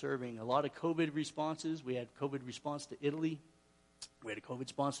and serving. A lot of COVID responses. We had COVID response to Italy. We had a COVID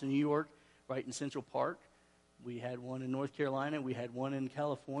response to New York, right in Central Park. We had one in North Carolina. We had one in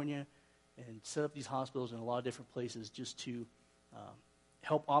California, and set up these hospitals in a lot of different places just to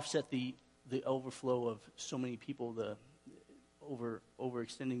help offset the overflow of so many people, the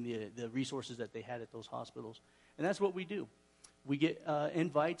overextending the resources that they had at those hospitals. And that's what we do. We get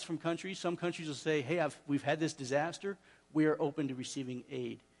invites from countries. Some countries will say, hey, we've had this disaster. We are open to receiving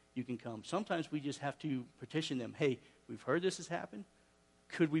aid. You can come. Sometimes we just have to petition them. Hey, we've heard this has happened.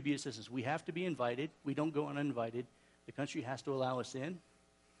 Could we be assistance? We have to be invited. We don't go uninvited. The country has to allow us in.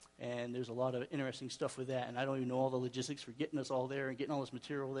 And there's a lot of interesting stuff with that. And I don't even know all the logistics for getting us all there and getting all this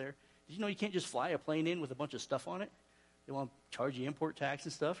material there. Did you know you can't just fly a plane in with a bunch of stuff on it? They want to charge you import tax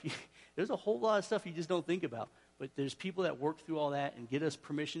and stuff. There's a whole lot of stuff you just don't think about. But there's people that work through all that and get us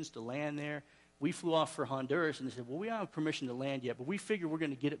permissions to land there. We flew off for Honduras, and they said, well, we don't have permission to land yet, but we figure we're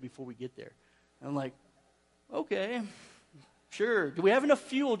going to get it before we get there. And I'm like, okay, sure. Do we have enough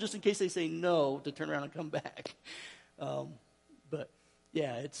fuel just in case they say no to turn around and come back? But,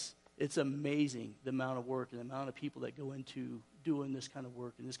 yeah, it's amazing the amount of work and the amount of people that go into doing this kind of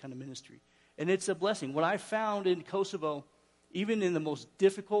work and this kind of ministry. And it's a blessing. What I found in Kosovo, even in the most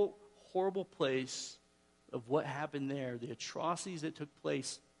difficult, horrible place of what happened there, the atrocities that took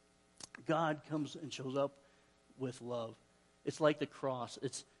place, God comes and shows up with love. It's like the cross.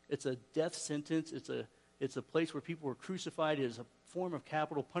 It's a death sentence. It's a place where people were crucified as a form of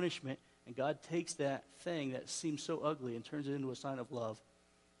capital punishment, and God takes that thing that seems so ugly and turns it into a sign of love.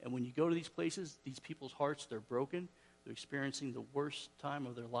 And when you go to these places, these people's hearts, they're broken. They're experiencing the worst time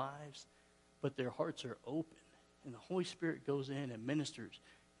of their lives, but their hearts are open. And the Holy Spirit goes in and ministers,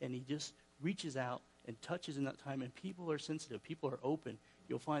 and he just reaches out and touches in that time, and people are sensitive. People are open.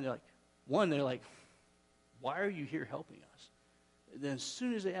 You'll find they're like, why are you here helping us? And then as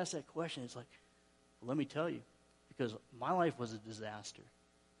soon as they ask that question, it's like, well, let me tell you, because my life was a disaster,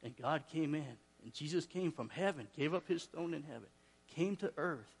 and God came in, and Jesus came from heaven, gave up his throne in heaven, came to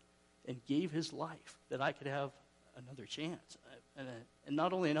earth, and gave his life that I could have another chance. And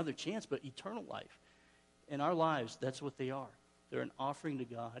not only another chance, but eternal life. In our lives, that's what they are. They're an offering to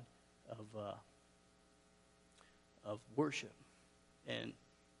God of worship. And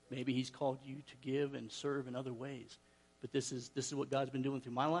maybe he's called you to give and serve in other ways. But this is what God's been doing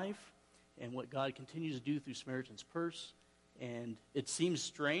through my life and what God continues to do through Samaritan's Purse. And it seems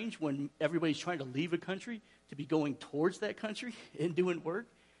strange when everybody's trying to leave a country to be going towards that country and doing work.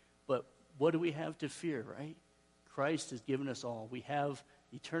 But what do we have to fear, right? Christ has given us all. We have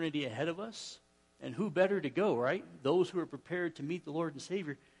eternity ahead of us. And who better to go, right? Those who are prepared to meet the Lord and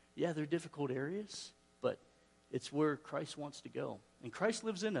Savior. Yeah, they're difficult areas, but it's where Christ wants to go. And Christ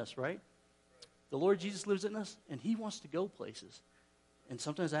lives in us, right? The Lord Jesus lives in us, and he wants to go places. And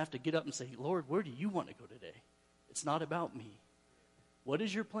sometimes I have to get up and say, Lord, where do you want to go today? It's not about me. What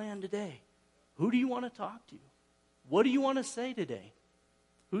is your plan today? Who do you want to talk to? What do you want to say today?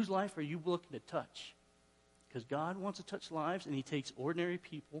 Whose life are you looking to touch? Because God wants to touch lives, and he takes ordinary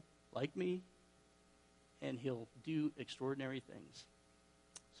people like me, and he'll do extraordinary things.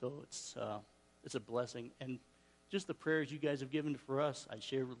 So it's a blessing. And just the prayers you guys have given for us. I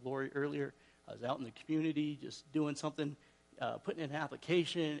shared with Lori earlier. I was out in the community just doing something, putting in an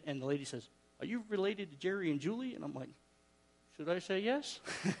application, and the lady says, are you related to Jerry and Julie? And I'm like, should I say yes?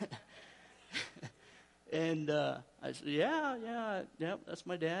 And I said, yeah, that's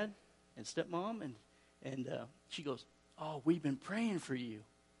my dad and stepmom. And she goes, oh, we've been praying for you.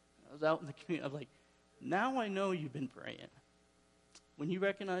 I was out in the community. I was like, now I know you've been praying. When you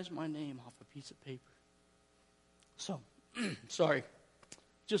recognize my name off a piece of paper. So, sorry.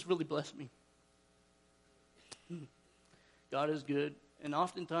 Just really blessed me. God is good. And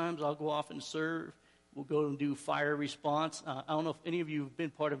oftentimes I'll go off and serve. We'll go and do fire response. I don't know if any of you have been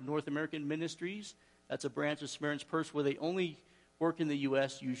part of North American Ministries. That's a branch of Samaritan's Purse where they only work in the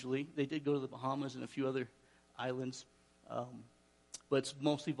U.S. usually. They did go to the Bahamas and a few other islands. But it's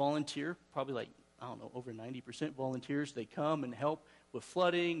mostly volunteer, probably like, I don't know, over 90% volunteers. They come and help with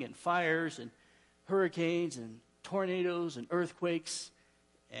flooding and fires and hurricanes and tornadoes and earthquakes.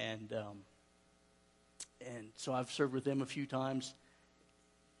 And so I've served with them a few times.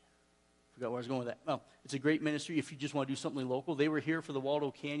 Forgot where I was going with that. Oh, it's a great ministry if you just want to do something local. They were here for the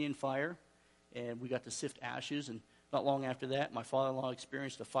Waldo Canyon fire, and we got to sift ashes. And not long after that, my father-in-law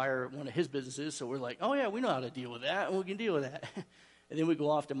experienced a fire at one of his businesses. So we're like, oh, yeah, we know how to deal with that, and we can deal with that. And then we go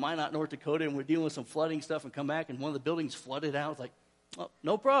off to Minot, North Dakota, and we're dealing with some flooding stuff and come back, and one of the buildings flooded out. It's like, oh,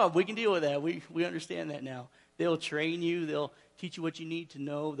 no problem. We can deal with that. We understand that now. They'll train you. They'll teach you what you need to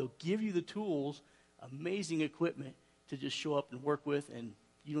know. They'll give you the tools, amazing equipment to just show up and work with, and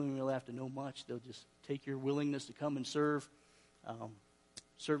you don't even really have to know much. They'll just take your willingness to come and serve.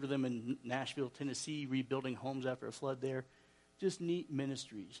 Serve them in Nashville, Tennessee, rebuilding homes after a flood there. Just neat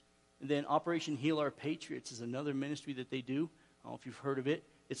ministries. And then Operation Heal Our Patriots is another ministry that they do. I don't know if you've heard of it.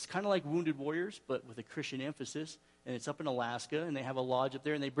 It's kind of like Wounded Warriors, but with a Christian emphasis. And it's up in Alaska, and they have a lodge up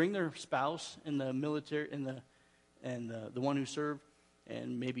there, and they bring their spouse in the military and the one who served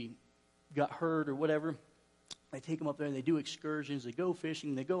and maybe got hurt or whatever. They take them up there, and they do excursions. They go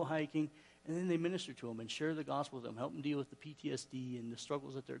fishing. They go hiking. And then they minister to them and share the gospel with them, help them deal with the PTSD and the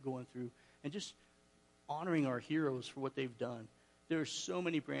struggles that they're going through, and just honoring our heroes for what they've done. There are so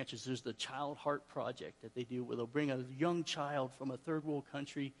many branches. There's the Child Heart Project that they do, where they'll bring a young child from a third world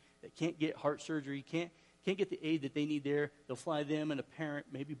country that can't get heart surgery, can't get the aid that they need there. They'll fly them and a parent,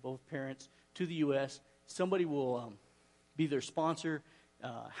 maybe both parents, to the U.S. Somebody will be their sponsor,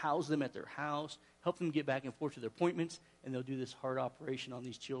 house them at their house, help them get back and forth to their appointments, and they'll do this heart operation on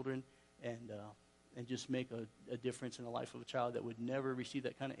these children and just make a difference in the life of a child that would never receive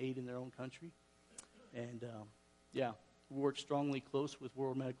that kind of aid in their own country. And, we work strongly close with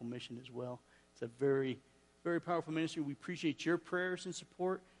World Medical Mission as well. It's a very, very powerful ministry. We appreciate your prayers and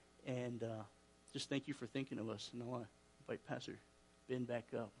support, and just thank you for thinking of us. And I want to invite Pastor Ben back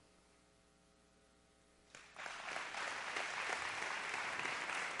up.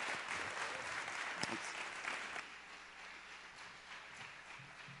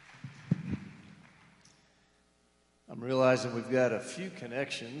 I'm realizing we've got a few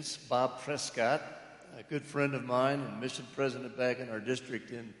connections. Bob Prescott, a good friend of mine and mission president back in our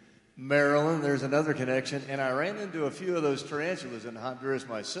district in Maryland. There's another connection. And I ran into a few of those tarantulas in Honduras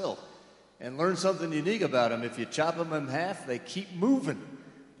myself and learned something unique about them. If you chop them in half, they keep moving.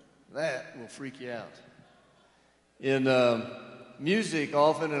 That will freak you out. In music,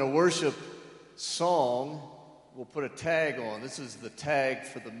 often in a worship song, we'll put a tag on. This is the tag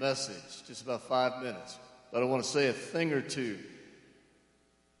for the message, just about 5 minutes. But I want to say a thing or two.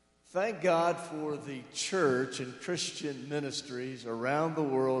 Thank God for the church and Christian ministries around the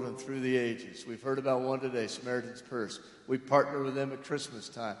world and through the ages. We've heard about one today, Samaritan's Purse. We partner with them at Christmas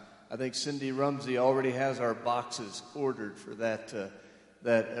time. I think Cindy Rumsey already has our boxes ordered for that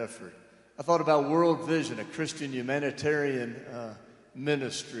effort. I thought about World Vision, a Christian humanitarian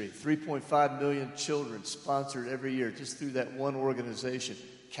ministry. 3.5 million children sponsored every year just through that one organization,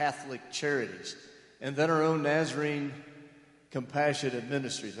 Catholic Charities. And then our own Nazarene Compassionate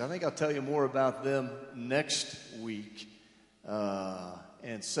Ministries. I think I'll tell you more about them next week.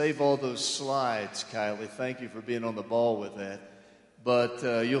 And save all those slides, Kylie. Thank you for being on the ball with that. But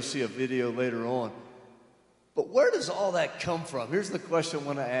you'll see a video later on. But where does all that come from? Here's the question I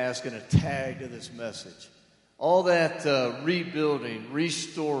want to ask and a tag to this message. All that rebuilding,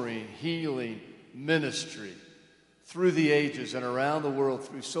 restoring, healing ministry through the ages and around the world,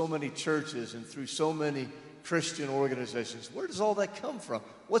 through so many churches and through so many Christian organizations. Where does all that come from?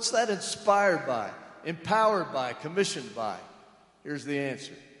 What's that inspired by, empowered by, commissioned by? Here's the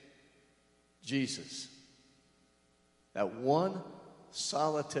answer. Jesus. That one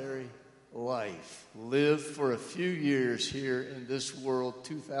solitary life lived for a few years here in this world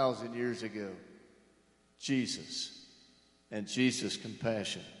 2,000 years ago. Jesus and Jesus'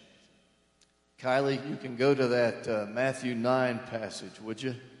 compassion. Kylie, you can go to that Matthew 9 passage, would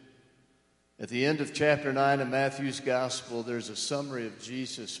you? At the end of chapter 9 of Matthew's Gospel, there's a summary of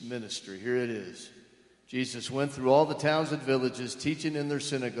Jesus' ministry. Here it is. Jesus went through all the towns and villages, teaching in their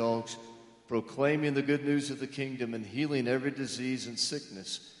synagogues, proclaiming the good news of the kingdom, and healing every disease and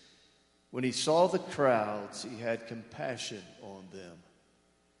sickness. When he saw the crowds, he had compassion on them,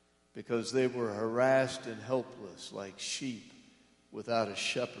 because they were harassed and helpless like sheep without a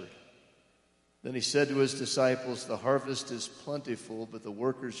shepherd. Then he said to his disciples, "The harvest is plentiful, but the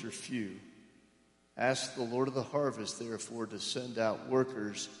workers are few. Ask the Lord of the harvest, therefore, to send out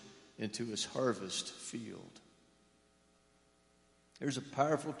workers into his harvest field." Here's a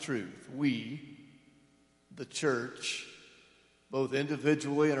powerful truth. We, the church, both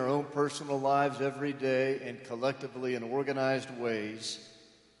individually in our own personal lives every day and collectively in organized ways,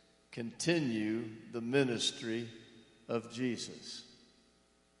 continue the ministry of Jesus.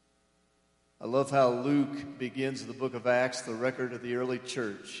 I love how Luke begins the book of Acts, the record of the early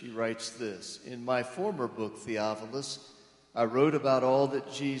church. He writes this: "In my former book, Theophilus, I wrote about all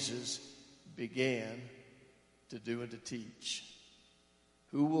that Jesus began to do and to teach."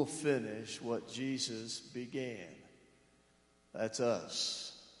 Who will finish what Jesus began? That's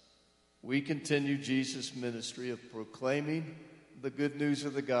us. We continue Jesus' ministry of proclaiming the good news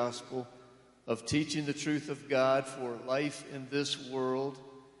of the gospel, of teaching the truth of God for life in this world,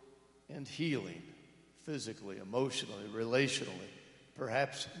 and healing physically, emotionally, relationally,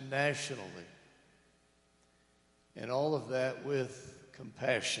 perhaps nationally. And all of that with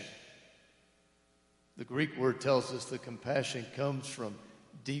compassion. The Greek word tells us that compassion comes from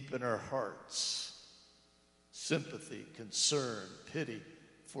deep in our hearts. Sympathy, concern, pity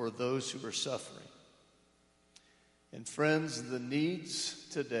for those who are suffering. And friends, the needs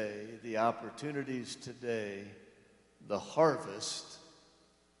today, the opportunities today, the harvest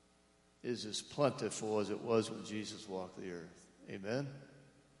is as plentiful as it was when Jesus walked the earth. Amen?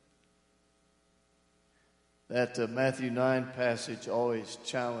 That Matthew 9 passage always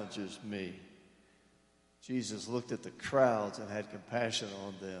challenges me. Jesus looked at the crowds and had compassion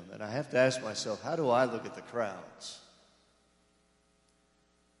on them. And I have to ask myself, how do I look at the crowds?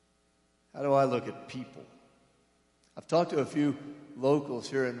 How do I look at people? I've talked to a few locals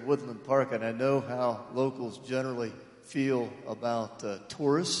here in Woodland Park, and I know how locals generally feel about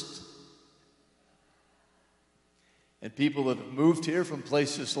tourists and people that have moved here from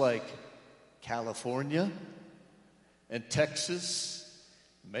places like California and Texas,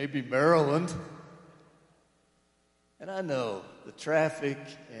 maybe Maryland. And I know the traffic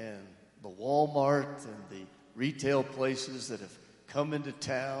and the Walmart and the retail places that have come into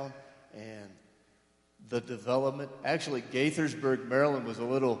town and the development. Actually, Gaithersburg, Maryland was a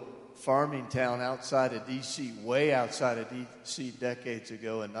little farming town outside of D.C., way outside of D.C. decades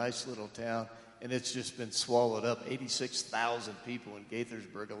ago, a nice little town. And it's just been swallowed up. 86,000 people in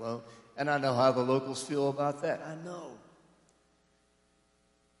Gaithersburg alone. And I know how the locals feel about that. I know.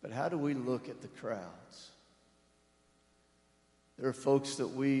 But how do we look at the crowds? There are folks that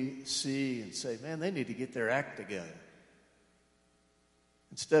we see and say, man, they need to get their act together.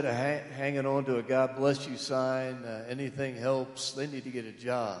 Instead of hanging on to a God bless you sign, anything helps, they need to get a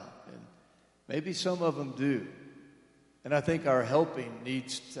job. And maybe some of them do. And I think our helping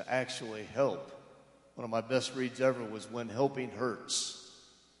needs to actually help. One of my best reads ever was When Helping Hurts.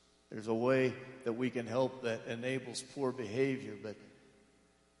 There's a way that we can help that enables poor behavior.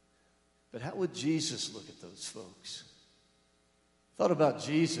 But how would Jesus look at those folks? Thought about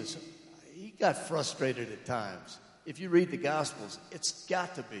Jesus. He got frustrated at times. If you read the Gospels, it's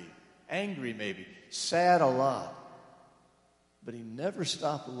got to be. Angry maybe. Sad a lot. But he never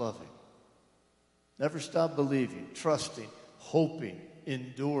stopped loving. Never stop believing, trusting, hoping,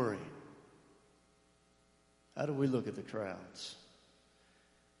 enduring. How do we look at the crowds?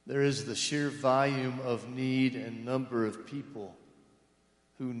 There is the sheer volume of need and number of people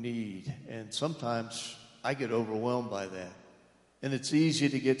who need. And sometimes I get overwhelmed by that. And it's easy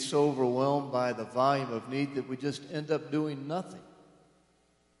to get so overwhelmed by the volume of need that we just end up doing nothing.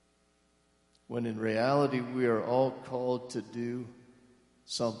 When in reality, we are all called to do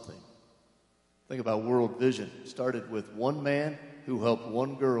something. Think about World Vision. It started with one man who helped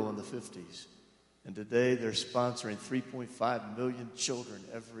one girl in the 50s. And today they're sponsoring 3.5 million children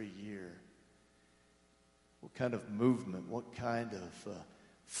every year. What kind of movement, what kind of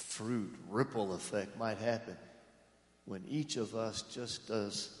fruit, ripple effect might happen when each of us just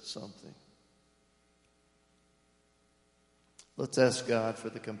does something? Let's ask God for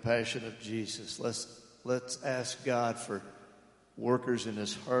the compassion of Jesus. Let's ask God for workers in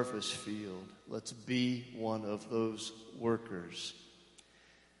his harvest field. Let's be one of those workers.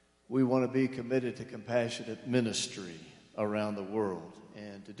 We want to be committed to compassionate ministry. around the world.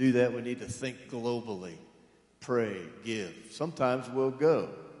 And to do that, we need to think globally, pray, give. Sometimes we'll go,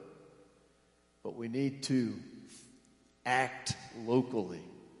 but we need to act locally.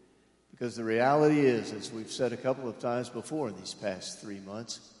 Because the reality is, as we've said a couple of times before in these past 3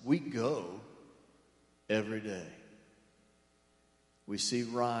 months, we go every day. We see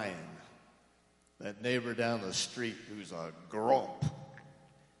Ryan, that neighbor down the street who's a grump.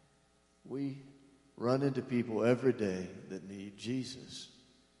 We run into people every day that need Jesus.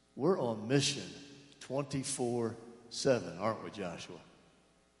 We're on mission 24/7, aren't we, Joshua?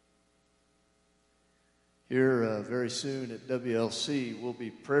 Here very soon at WLC, we'll be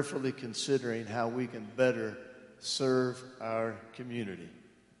prayerfully considering how we can better serve our community.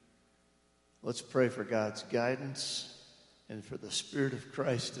 Let's pray for God's guidance and for the Spirit of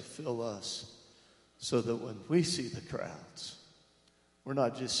Christ to fill us so that when we see the crowds, we're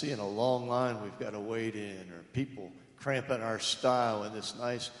not just seeing a long line we've got to wait in or people cramping our style in this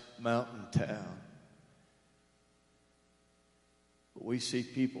nice mountain town. But we see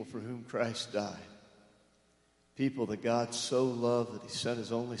people for whom Christ died. People that God so loved that he sent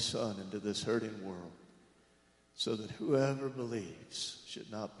his only Son into this hurting world so that whoever believes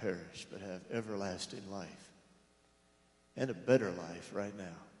should not perish but have everlasting life and a better life right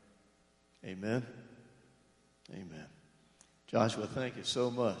now. Amen? Amen. Joshua, thank you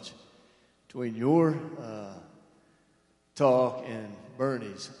so much. Between your talk and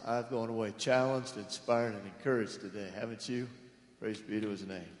Bernie's, I've gone away challenged, inspired, and encouraged today. Haven't you? Praise be to his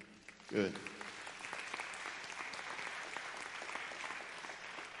name. Good.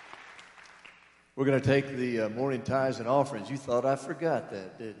 We're going to take the morning tithes and offerings. You thought I forgot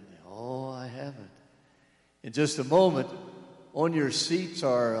that, didn't you? Oh, I haven't. In just a moment, on your seats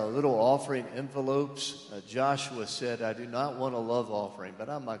are little offering envelopes. Joshua said, I do not want a love offering, but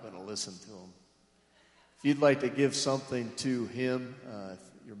I'm not going to listen to him. If you'd like to give something to him, if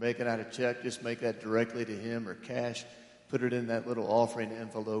you're making out a check, just make that directly to him or cash. Put it in that little offering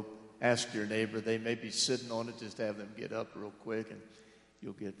envelope. Ask your neighbor. They may be sitting on it. Just have them get up real quick and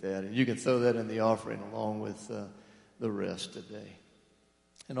you'll get that. And you can throw that in the offering along with the rest today.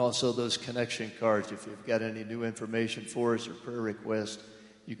 And also those connection cards. If you've got any new information for us or prayer requests,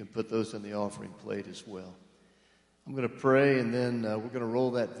 you can put those in the offering plate as well. I'm going to pray, and then we're going to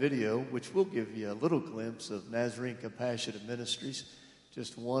roll that video, which will give you a little glimpse of Nazarene Compassionate Ministries,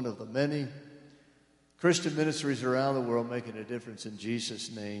 just one of the many Christian ministries around the world making a difference in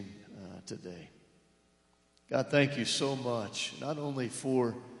Jesus' name today. God, thank you so much, not only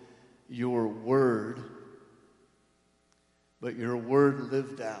for your word, but your word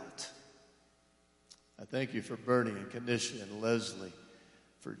lived out. I thank you for Bernie and Kanisha and Leslie,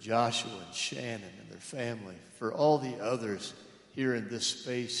 for Joshua and Shannon and their family, for all the others here in this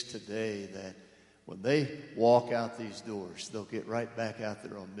space today that when they walk out these doors, they'll get right back out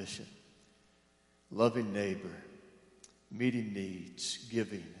there on mission. Loving neighbor, meeting needs,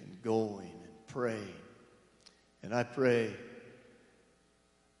 giving and going and praying. And I pray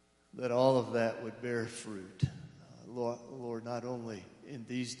that all of that would bear fruit, Lord, not only in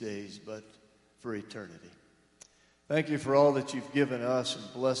these days, but for eternity. Thank you for all that you've given us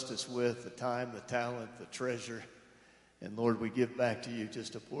and blessed us with, the time, the talent, the treasure. And Lord, we give back to you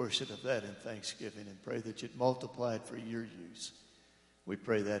just a portion of that in thanksgiving and pray that you'd multiply it for your use. We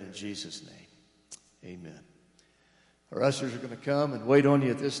pray that in Jesus' name. Amen. Our ushers are going to come and wait on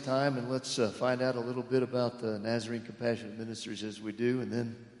you at this time, and let's find out a little bit about the Nazarene Compassionate Ministries as we do. And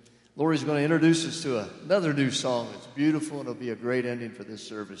then Lori's going to introduce us to another new song that's beautiful, and it'll be a great ending for this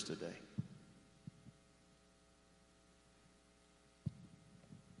service today.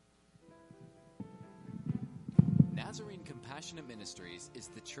 Nazarene Compassionate Ministries is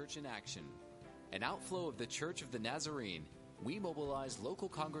the church in action. An outflow of the Church of the Nazarene, we mobilize local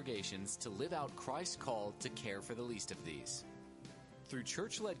congregations to live out Christ's call to care for the least of these. Through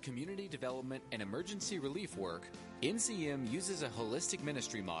church-led community development and emergency relief work, NCM uses a holistic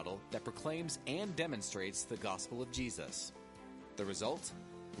ministry model that proclaims and demonstrates the gospel of Jesus. The result?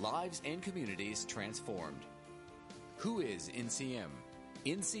 Lives and communities transformed. Who is NCM?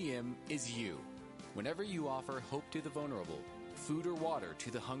 NCM is you. Whenever you offer hope to the vulnerable, food or water to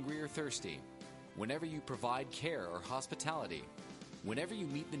the hungry or thirsty, whenever you provide care or hospitality, whenever you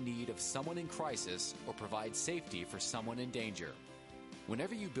meet the need of someone in crisis or provide safety for someone in danger,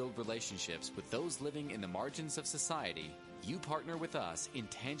 whenever you build relationships with those living in the margins of society, you partner with us in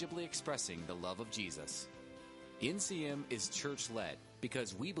tangibly expressing the love of Jesus. NCM is church-led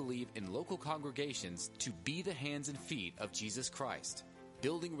because we believe in local congregations to be the hands and feet of Jesus Christ,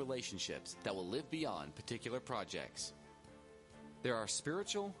 building relationships that will live beyond particular projects. There are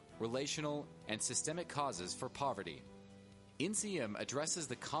spiritual, relational, and systemic causes for poverty. NCM addresses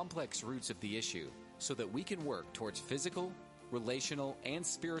the complex roots of the issue so that we can work towards physical, relational, and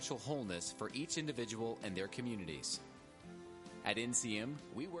spiritual wholeness for each individual and their communities. At NCM,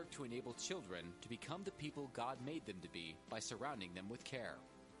 we work to enable children to become the people God made them to be by surrounding them with care.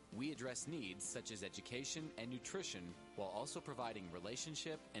 We address needs such as education and nutrition while also providing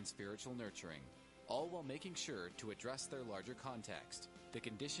relationship and spiritual nurturing, all while making sure to address their larger context, the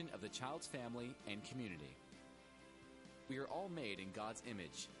condition of the child's family and community. We are all made in God's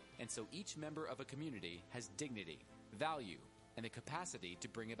image, and so each member of a community has dignity, value, and the capacity to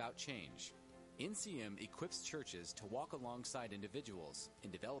bring about change. NCM equips churches to walk alongside individuals in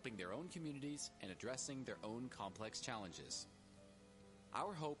developing their own communities and addressing their own complex challenges.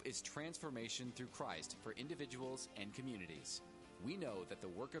 Our hope is transformation through Christ for individuals and communities. We know that the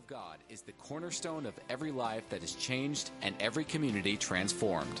work of God is the cornerstone of every life that is changed and every community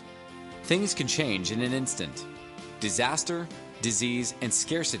transformed. Things can change in an instant. Disaster, disease, and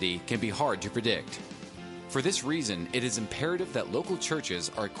scarcity can be hard to predict. For this reason, it is imperative that local churches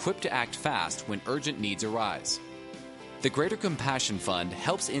are equipped to act fast when urgent needs arise. The Greater Compassion Fund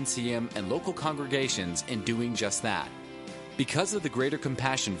helps NCM and local congregations in doing just that. Because of the Greater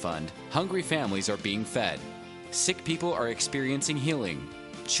Compassion Fund, hungry families are being fed, sick people are experiencing healing,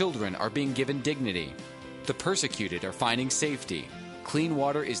 children are being given dignity, the persecuted are finding safety, clean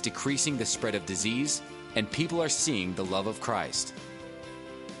water is decreasing the spread of disease, and people are seeing the love of Christ.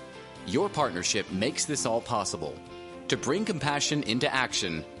 Your partnership makes this all possible. To bring compassion into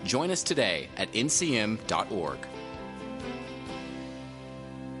action, join us today at ncm.org.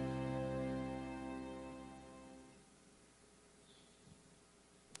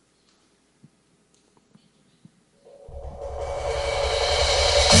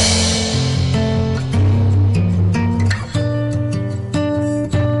 Look at me.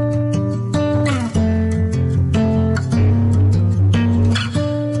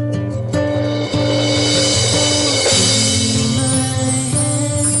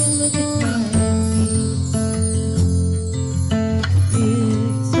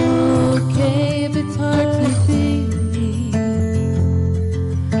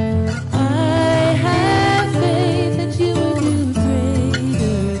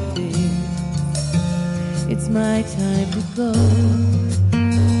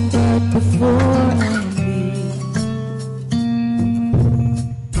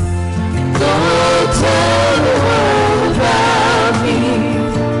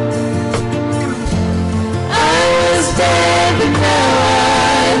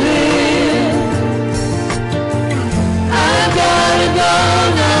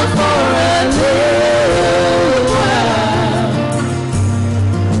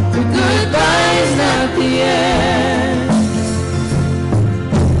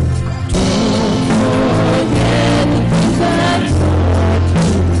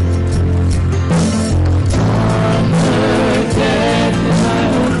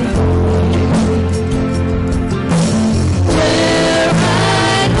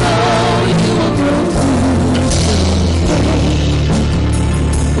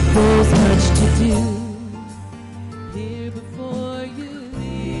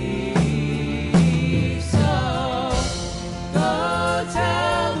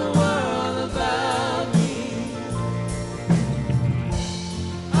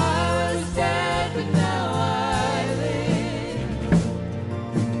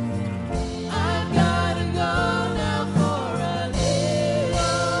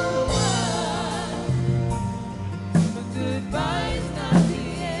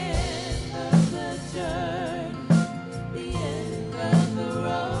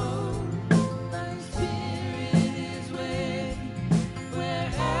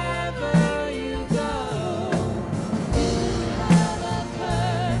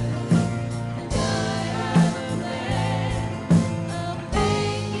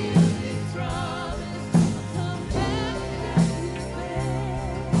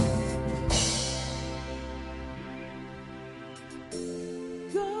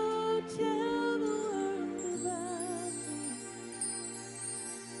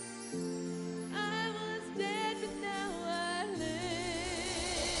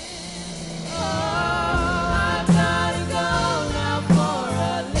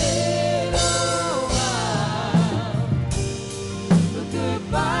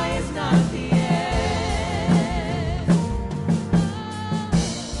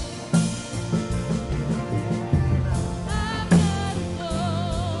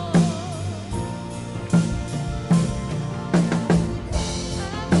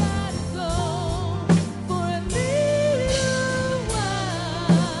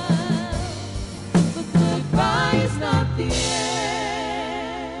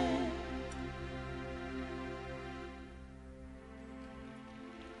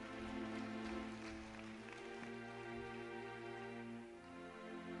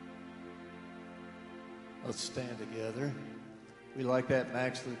 Let's stand together. We like that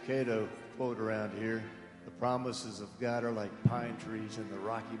Max Lucado quote around here. The promises of God are like pine trees in the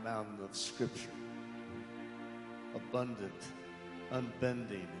Rocky Mountain of Scripture. Abundant,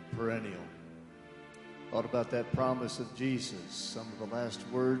 unbending, and perennial. Thought about that promise of Jesus. Some of the last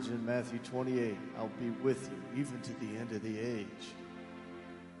words in Matthew 28. I'll be with you even to the end of the age.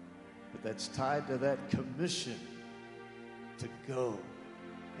 But that's tied to that commission to go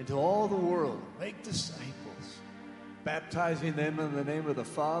into all the world, make disciples, baptizing them in the name of the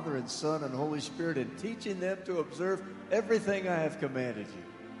Father and Son and Holy Spirit, and teaching them to observe everything I have commanded you.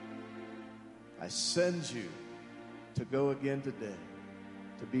 I send you to go again today,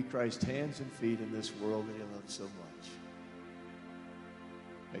 to be Christ's hands and feet in this world that you love so much.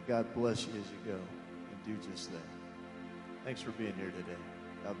 May God bless you as you go and do just that. Thanks for being here today.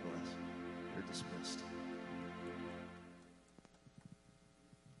 God bless. You're dismissed.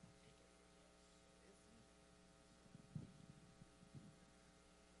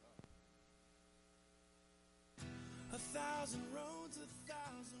 A thousand roads, a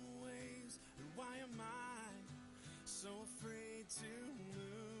thousand ways, and why am I so afraid to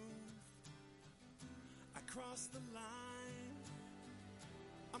move? I cross the line,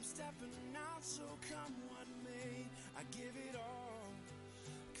 I'm stepping out, so come what may, I give it all,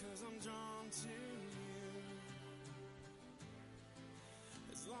 'cause I'm drawn to you.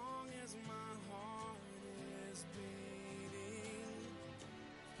 As long as my heart is beating,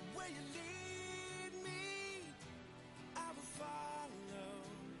 where you lead me, I will follow.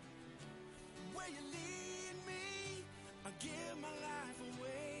 Where you lead me, I'll give my life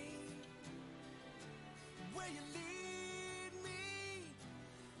away. Where you lead me,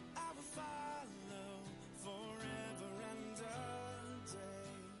 I will follow forever and a day.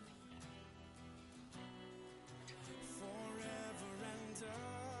 Forever and a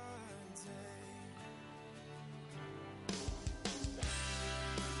day.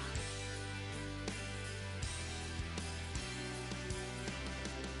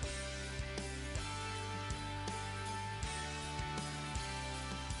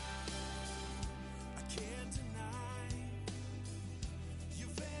 I can't deny your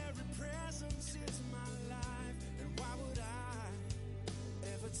very presence is my life, and why would I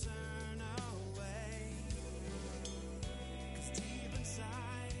ever turn away? 'Cause deep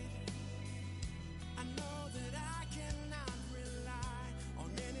inside, I know that I cannot rely on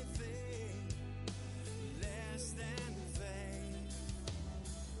anything less than faith.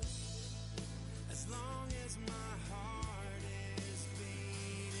 As long as my heart is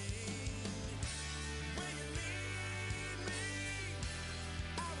beating, where you lead me,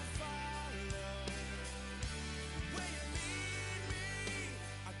 I will follow. Where you lead me,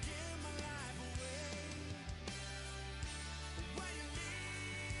 I'll give my life away. Where you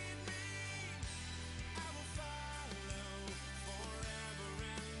lead me, I will follow forever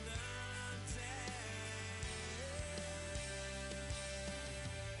and a day.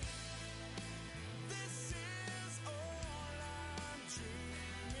 This is all I'm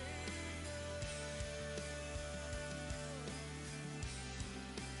dreaming of.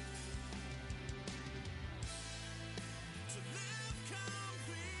 To live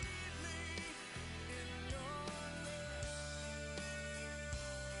completely in your love.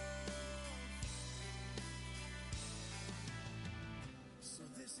 So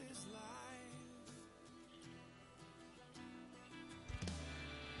this is life.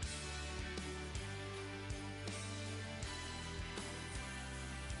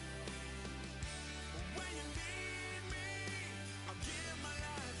 When you lead me, I'll give my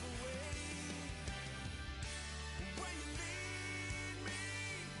life away. When you lead me,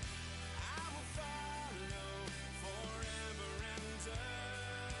 I will follow forever and a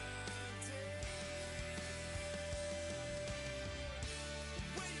day.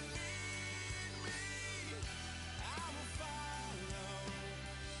 When you lead me, I will follow.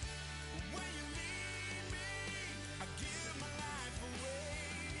 When you lead me, I give my life away.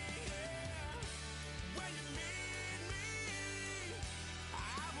 When you lead me, I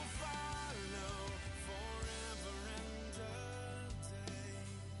will follow forever and a day.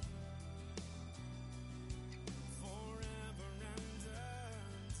 Forever and a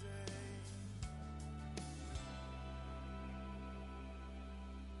day.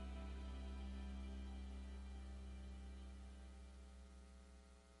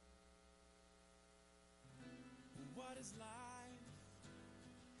 What is life?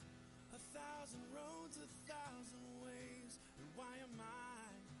 A thousand roads, a thousand ways, and why am I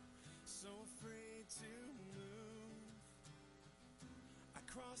so afraid to move? I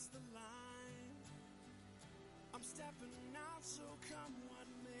cross the line, I'm stepping out, so come